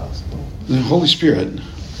light of the gospel. The Holy Spirit.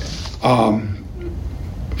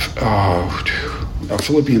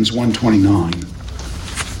 Philippians 1:29.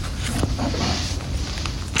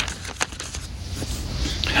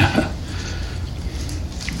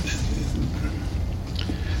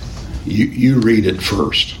 You read it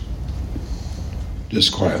first.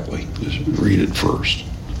 Just quietly. Just read it first.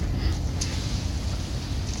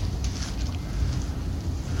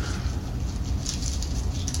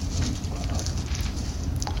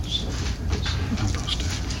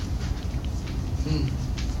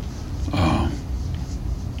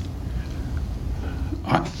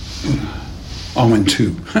 And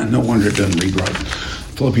 2. No wonder it doesn't read right.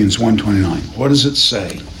 Philippians 1:29. What does it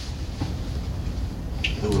say?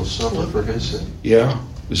 Who will suffer for his sake. Yeah?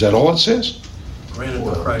 Is that all it says? Granted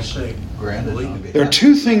for Christ's sake. Granted. There are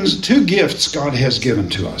two gifts God has given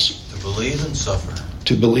to us. To believe and suffer.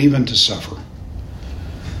 To believe and to suffer.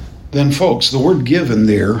 Then, folks, the word given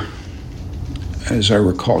there, as I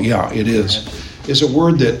recall, it is a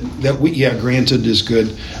word that we, granted is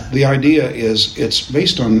good. The idea is it's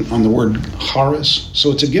based on the word charis,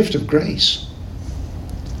 so it's a gift of grace.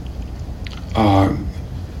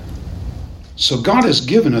 So God has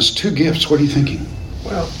given us two gifts. What are you thinking?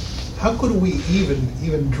 Well, how could we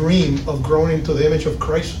even dream of growing into the image of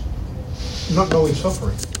Christ not knowing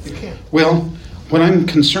suffering? You can't. Well, what I'm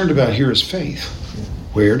concerned about here is faith.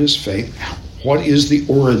 Where does faith, what is the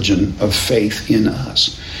origin of faith in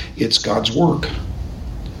us? It's God's work.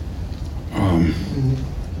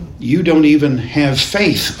 You don't even have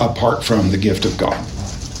faith apart from the gift of God.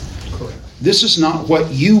 Correct. This is not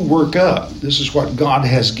what you work up. This is what God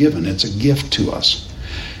has given. It's a gift to us.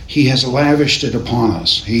 He has lavished it upon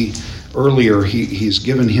us. He's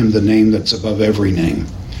given him the name that's above every name.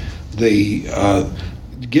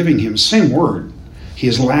 Giving him, same word. He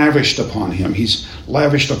has lavished upon him. He's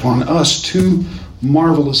lavished upon us two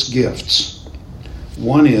marvelous gifts.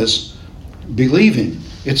 One is believing.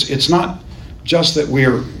 It's not just that we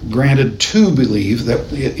are granted to believe,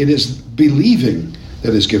 that it is believing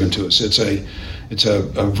that is given to us. It's a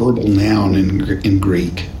verbal noun in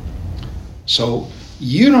Greek. So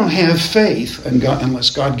you don't have faith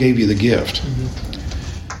unless God gave you the gift.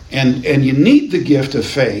 And you need the gift of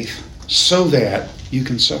faith so that you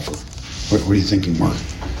can suffer. What are you thinking, Mark?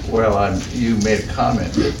 Well, you made a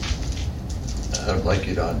comment that I'd like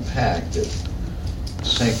you to unpack, that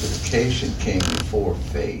sanctification came before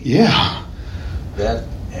faith. Yeah. That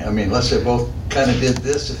I mean, unless they both kind of did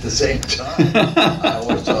this at the same time. I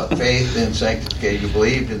always thought faith and sanctification, you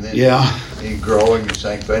believed, and then you grow and you're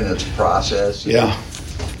sanctified, and it's a process. Yeah.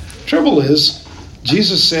 Trouble is,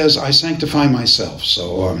 Jesus says, I sanctify myself.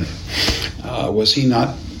 So was he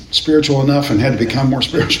not spiritual enough and had to become more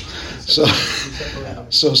spiritual?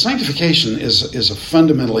 So sanctification is a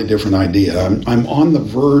fundamentally different idea. I'm on the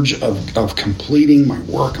verge of completing my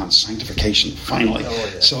work on sanctification finally,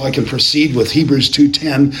 so I can proceed with Hebrews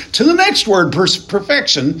 2:10 to the next word,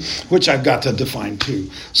 perfection, which I've got to define too.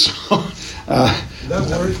 So that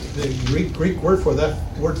word, the Greek word for that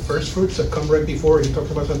word, first fruits, that come right before he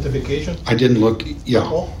talks about sanctification. I didn't look. Yeah.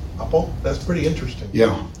 Apo. That's pretty interesting.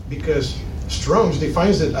 Yeah. Because Strong's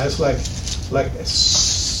defines it as like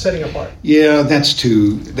setting apart. Yeah, that's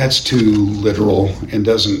too literal and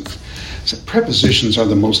doesn't. Prepositions are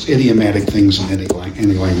the most idiomatic things in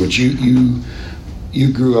any language.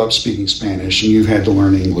 You grew up speaking Spanish and you've had to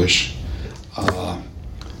learn English.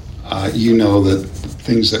 You know that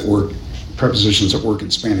prepositions that work in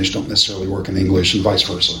Spanish don't necessarily work in English, and vice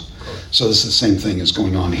versa. So this is the same thing is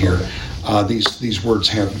going on here. These words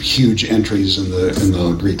have huge entries in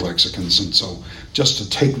the Greek lexicons, and so just to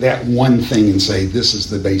take that one thing and say this is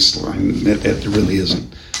the baseline, it really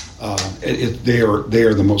isn't. They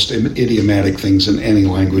are the most idiomatic things in any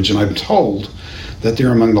language, and I'm told that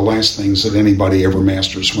they're among the last things that anybody ever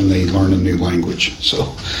masters when they learn a new language.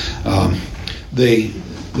 So the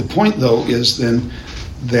point, though, is then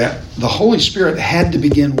that the Holy Spirit had to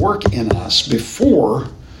begin work in us before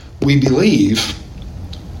we believe.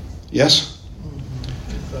 Yes?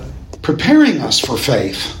 Preparing us for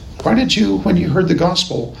faith. Why did you, when you heard the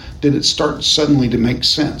gospel, did it start suddenly to make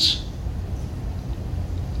sense?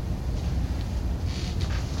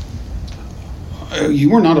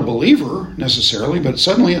 You were not a believer necessarily, but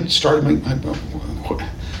suddenly it started making.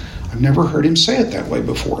 I've never heard him say it that way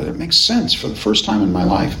before. It makes sense for the first time in my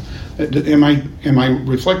life. Am I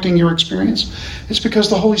reflecting your experience? It's because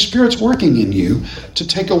the Holy Spirit's working in you to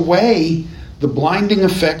take away the blinding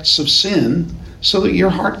effects of sin, so that your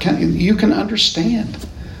heart you can understand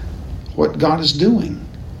what God is doing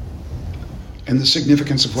and the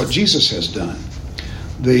significance of what Jesus has done.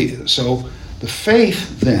 So the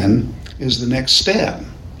faith then is the next step.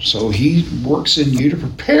 So he works in you to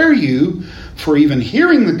prepare you for even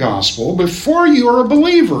hearing the gospel before you are a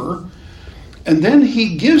believer, and then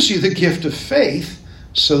he gives you the gift of faith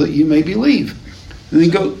so that you may believe. And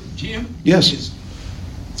then go, Jim? Yes.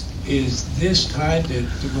 Is this tied to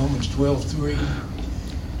Romans 12:3,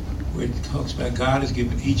 where it talks about God has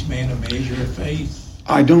given each man a measure of faith?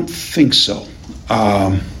 I don't think so.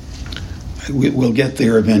 We'll get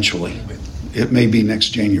there eventually. It may be next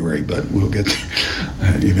January, but we'll get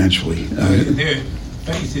there eventually.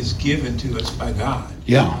 Faith is given to us by God.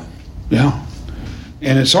 Yeah.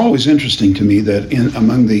 And it's always interesting to me that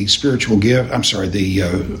among the spiritual gift,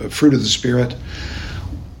 the fruit of the Spirit,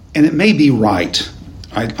 and it may be right.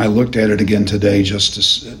 I looked at it again today just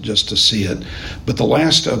to see it, but the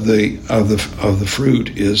last of the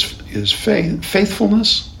fruit is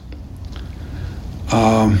faithfulness.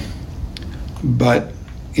 But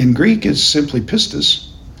in Greek it's simply pistis,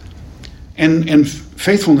 and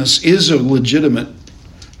faithfulness is a legitimate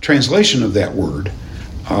translation of that word.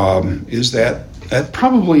 Is that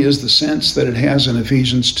probably is the sense that it has in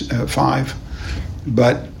Ephesians 5,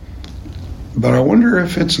 but I wonder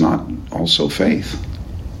if it's not also faith.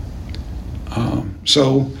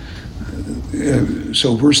 So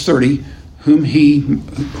verse 30,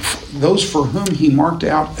 those for whom he marked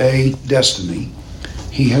out a destiny,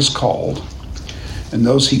 he has called, and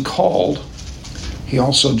those he called, he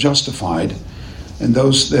also justified, and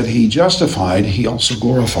those that he justified, he also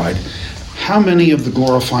glorified. How many of the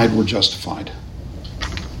glorified were justified?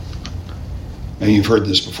 Now you've heard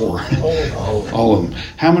this before. All of them.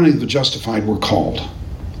 How many of the justified were called?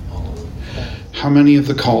 How many of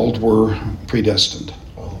the called were predestined?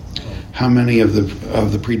 How many of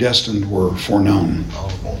the predestined were foreknown?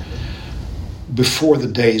 Before the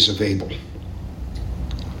days of Abel.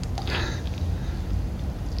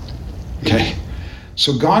 Okay,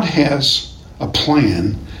 so God has a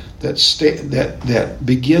plan that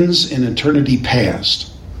begins in eternity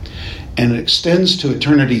past and it extends to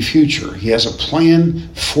eternity future. He has a plan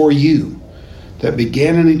for you that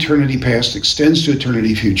began in eternity past, extends to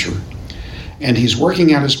eternity future. And he's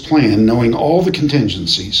working out his plan, knowing all the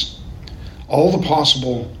contingencies, all the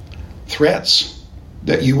possible threats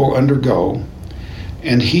that you will undergo.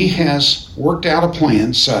 And he has worked out a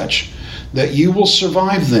plan such that you will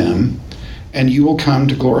survive them and you will come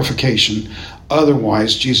to glorification.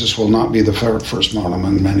 Otherwise, Jesus will not be the firstborn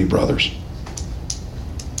among many brothers.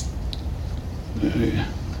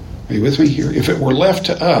 Are you with me here? If it were left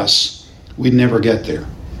to us, we'd never get there.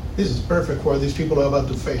 This is perfect for these people are about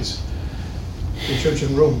to face the church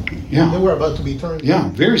in Rome. Yeah. They were about to be turned. Yeah,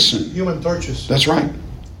 very soon. Human torches. That's right.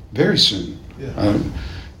 Very soon. Yeah.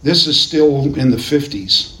 This is still in the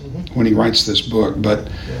 50s when he writes this book, but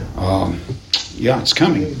it's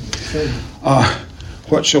coming.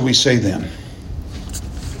 What shall we say then?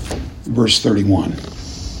 Verse 31.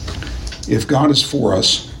 If God is for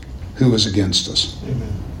us, who is against us?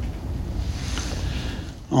 Amen.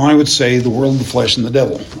 Well, I would say the world, the flesh, and the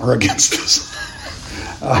devil are against us.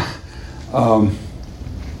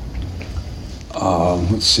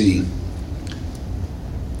 Let's see.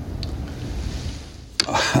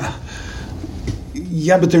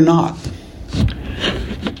 Yeah, but they're not.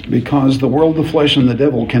 Because the world, the flesh, and the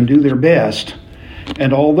devil can do their best,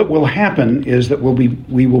 and all that will happen is that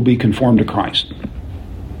we will be conformed to Christ.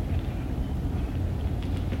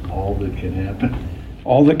 All that can happen.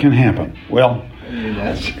 All that can happen. Well,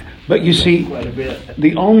 but you see, quite a bit.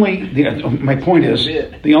 My point is,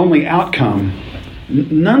 the only outcome,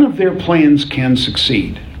 none of their plans can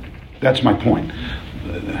succeed. That's my point.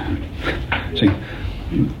 See,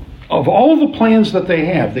 of all the plans that they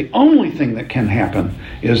have, the only thing that can happen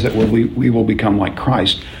is that we will become like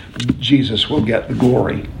Christ. Jesus will get the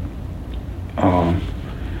glory.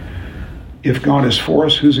 If God is for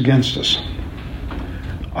us, who's against us?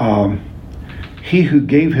 He who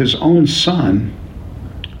gave his own son,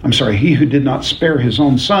 he who did not spare his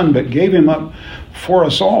own son, but gave him up for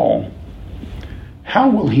us all, how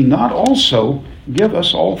will he not also give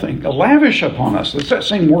us all things? Lavish upon us. That's that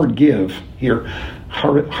same word give here,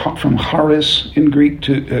 from charis in Greek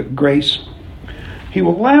to grace. He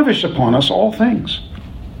will lavish upon us all things.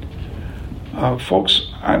 Folks,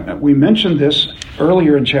 we mentioned this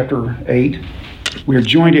earlier in chapter 8. We are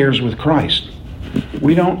joint heirs with Christ.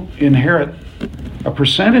 We don't inherit a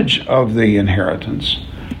percentage of the inheritance.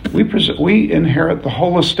 We inherit the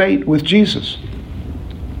whole estate with Jesus.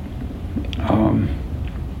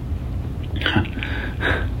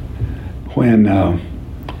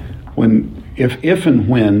 If and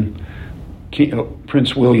when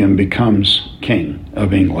Prince William becomes King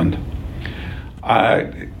of England,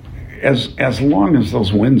 as long as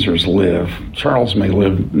those Windsors live, Charles may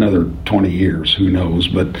live another 20 years, who knows,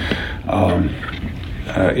 but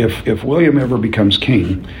if William ever becomes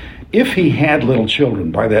king, if he had little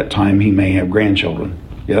children, by that time he may have grandchildren,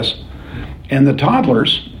 yes? And the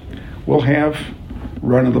toddlers will have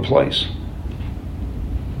run of the place.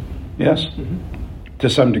 Yes? Mm-hmm. To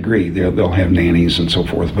some degree, they'll have nannies and so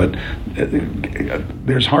forth, but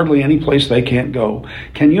there's hardly any place they can't go.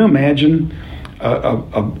 Can you imagine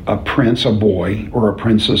a prince, a boy, or a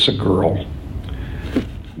princess, a girl,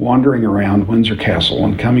 wandering around Windsor Castle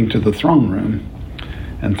and coming to the throne room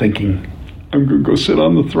and thinking, I'm going to go sit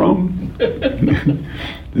on the throne?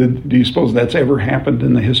 Do you suppose that's ever happened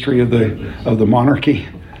in the history of the monarchy?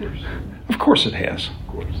 Of course it has. Of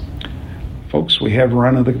course. Folks, we have a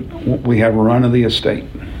run of the estate.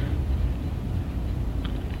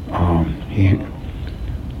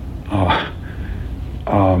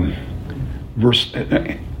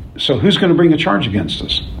 So who's going to bring a charge against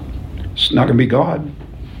us? It's not going to be God.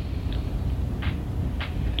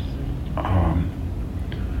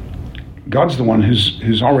 God's the one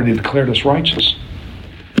who's already declared us righteous.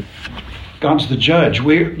 God's the judge.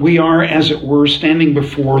 We are, as it were, standing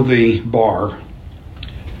before the bar,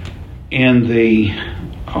 and the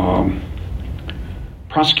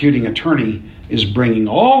prosecuting attorney is bringing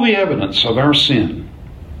all the evidence of our sin,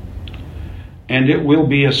 and it will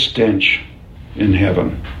be a stench in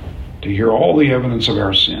heaven to hear all the evidence of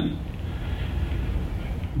our sin.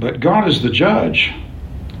 But God is the judge,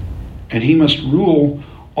 and he must rule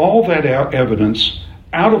all that evidence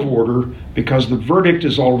out of order, because the verdict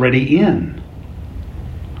is already in.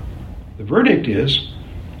 The verdict is,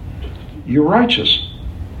 you're righteous.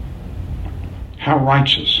 How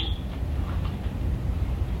righteous?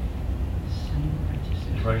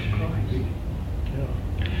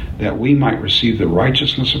 That we might receive the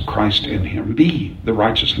righteousness of Christ in him. Be the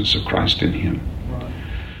righteousness of Christ in him. Right.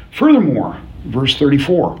 Furthermore, verse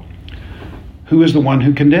 34, who is the one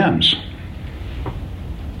who condemns?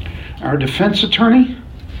 Our defense attorney,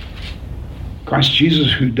 Christ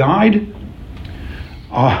Jesus, who died,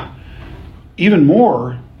 even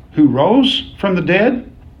more, who rose from the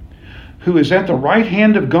dead, who is at the right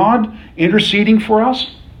hand of God interceding for us.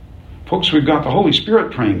 Folks, we've got the Holy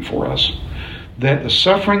Spirit praying for us, that the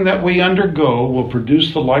suffering that we undergo will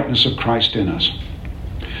produce the likeness of Christ in us.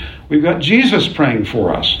 We've got Jesus praying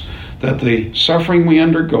for us, that the suffering we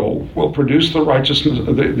undergo will produce the righteousness,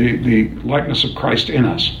 the likeness of Christ in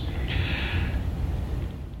us.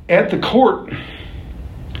 At the court,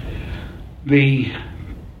 the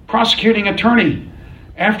prosecuting attorney,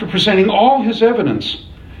 after presenting all his evidence,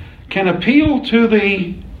 can appeal to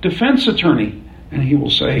the defense attorney, and he will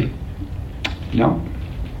say, no,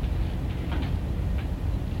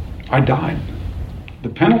 I died. The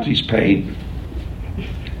penalty's paid.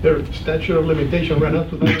 Their statute of limitation ran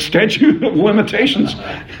out. The statute of limitations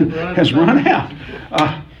has run out.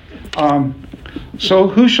 So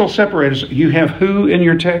who shall separate us? You have who in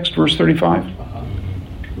your text, verse 35?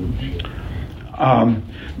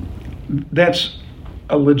 That's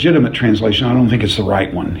a legitimate translation. I don't think it's the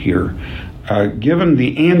right one here. Given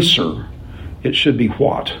the answer, it should be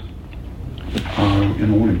what?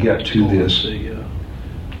 And I want to get to this. We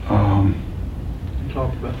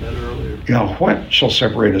talked about that earlier. Yeah, what shall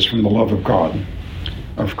separate us from the love of God,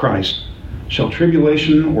 of Christ? Shall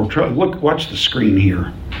tribulation or look? Watch the screen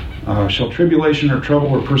here. Shall tribulation or trouble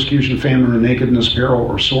or persecution, famine or nakedness, peril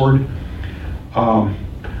or sword?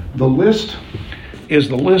 The list is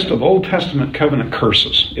the list of Old Testament covenant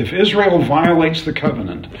curses. If Israel violates the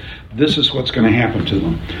covenant, this is what's going to happen to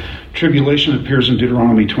them. Tribulation appears in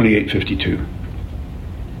Deuteronomy 28:52.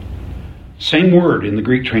 Same word in the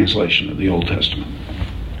Greek translation of the Old Testament.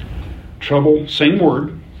 Trouble, same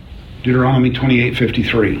word, Deuteronomy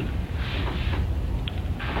 28:53.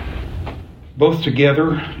 Both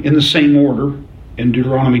together in the same order in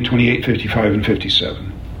Deuteronomy 28:55 and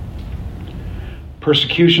 57.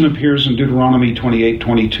 Persecution appears in Deuteronomy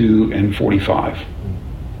 28:22 and 45.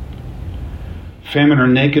 Famine or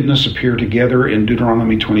nakedness appear together in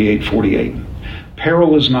Deuteronomy 28:48.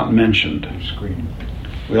 Peril is not mentioned.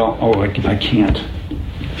 Well, I can't.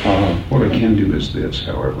 What I can do is this,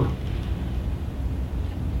 however.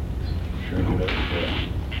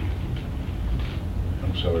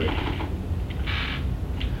 I'm sorry.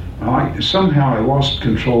 Somehow I lost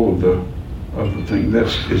control of the thing.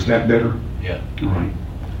 Is that better? Yeah. All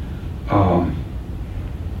right.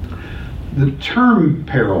 The term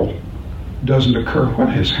peril doesn't occur. What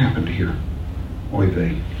has happened here? Oy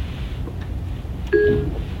vey.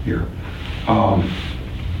 Here.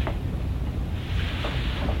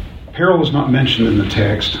 Peril is not mentioned in the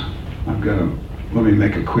text. Let me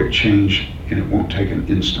make a quick change, and it won't take an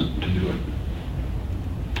instant to do it.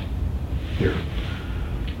 Here.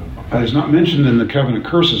 It is not mentioned in the covenant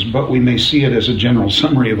curses, but we may see it as a general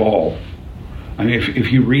summary of all. I mean,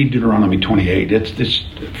 if you read Deuteronomy 28, it's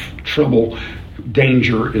trouble,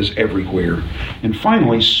 danger is everywhere. And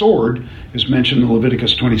finally, sword is mentioned in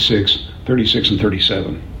Leviticus 26, 36, and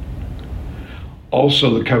 37.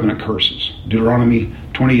 Also the covenant curses, Deuteronomy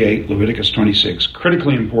 28, Leviticus 26,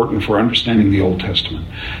 critically important for understanding the Old Testament.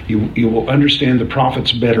 You will understand the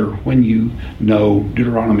prophets better when you know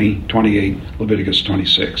Deuteronomy 28, Leviticus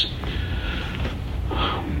 26.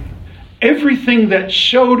 Everything that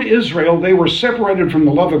showed Israel they were separated from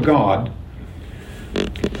the love of God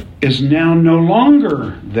is now no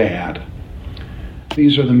longer that.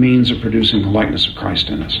 These are the means of producing the likeness of Christ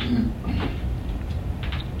in us.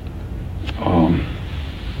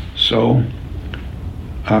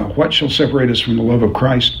 What shall separate us from the love of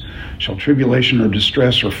Christ? Shall tribulation or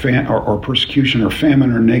distress or persecution or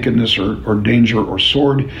famine or nakedness or danger or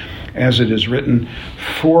sword? As it is written,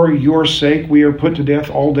 for your sake we are put to death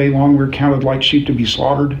all day long. We're counted like sheep to be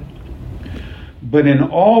slaughtered. But in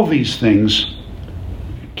all these things,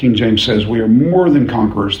 King James says, we are more than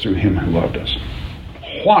conquerors through him who loved us.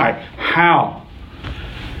 Why? How?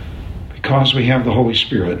 Because we have the Holy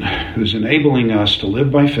Spirit who's enabling us to live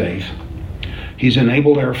by faith. He's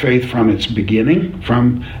enabled our faith from its beginning,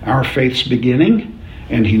 from our faith's beginning,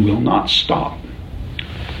 and he will not stop.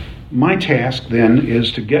 My task then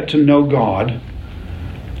is to get to know God,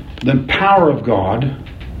 the power of God,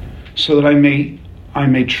 so that I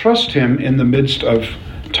may trust him in the midst of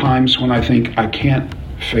times when I think I can't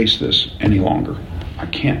face this any longer. I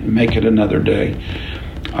can't make it another day.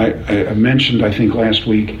 I mentioned, I think last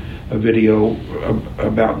week, a video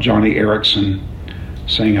about Johnny Erickson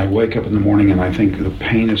saying, I wake up in the morning and I think the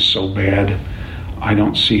pain is so bad, I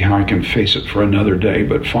don't see how I can face it for another day.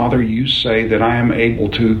 But Father, you say that I am able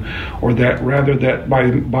to, or that rather that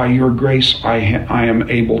by your grace I am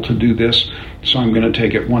able to do this. So I'm going to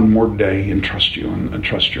take it one more day and trust you and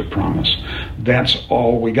trust your promise. That's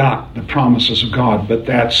all we got, the promises of God, but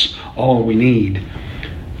that's all we need.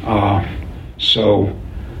 So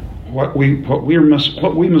what we must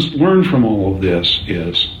learn from all of this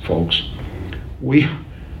is, folks, we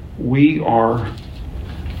are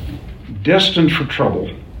destined for trouble.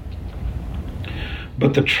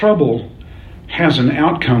 But the trouble has an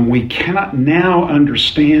outcome we cannot now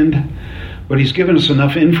understand, but he's given us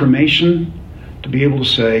enough information to be able to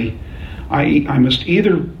say, I must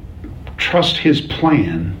either trust His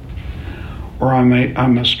plan, or I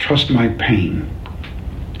must trust my pain.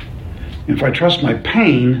 If I trust my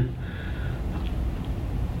pain,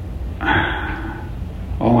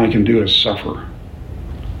 all I can do is suffer.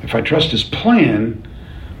 If I trust His plan,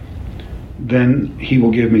 then He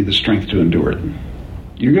will give me the strength to endure it.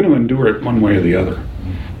 You're going to endure it one way or the other.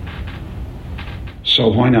 So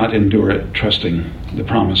why not endure it trusting the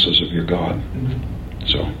promises of your God?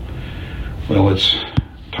 So, well, it's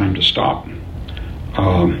time to stop.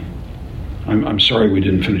 I'm sorry we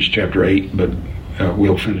didn't finish chapter 8, but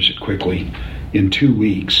we'll finish it quickly in 2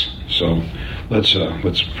 weeks. So let's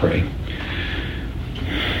pray.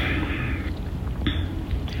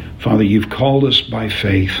 Father, you've called us by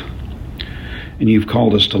faith, and you've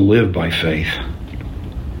called us to live by faith.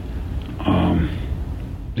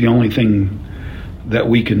 The only thing that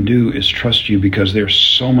we can do is trust you, because there's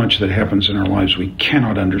so much that happens in our lives we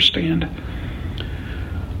cannot understand.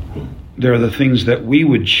 There are the things that we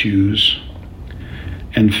would choose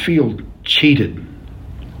and feel cheated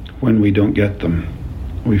when we don't get them.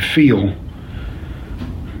 We feel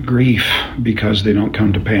grief because they don't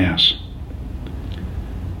come to pass.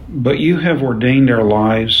 But you have ordained our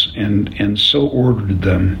lives and so ordered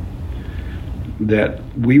them that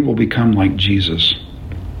we will become like Jesus.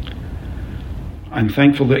 I'm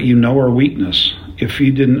thankful that you know our weakness. If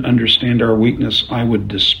you didn't understand our weakness, I would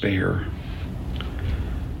despair.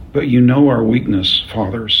 But you know our weakness,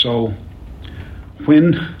 Father, so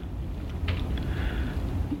when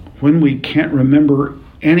we can't remember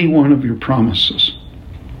any one of your promises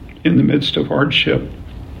in the midst of hardship,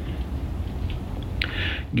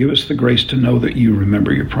 give us the grace to know that you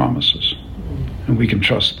remember your promises, and we can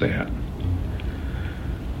trust that.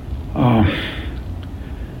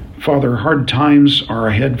 Father, hard times are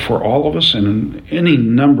ahead for all of us, and in any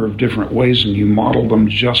number of different ways, and you model them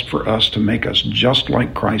just for us to make us just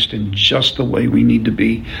like Christ in just the way we need to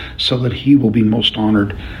be, so that He will be most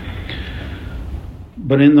honored.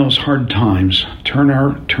 But in those hard times, turn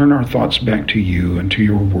our thoughts back to you and to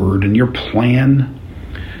your word and your plan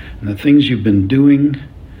and the things you've been doing,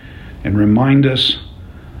 and remind us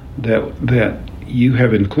that you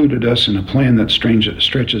have included us in a plan that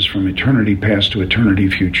stretches from eternity past to eternity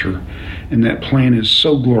future. And that plan is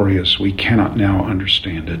so glorious we cannot now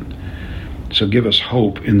understand it. So give us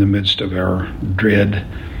hope in the midst of our dread,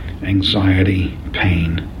 anxiety,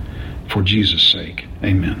 pain. For Jesus' sake,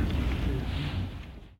 amen.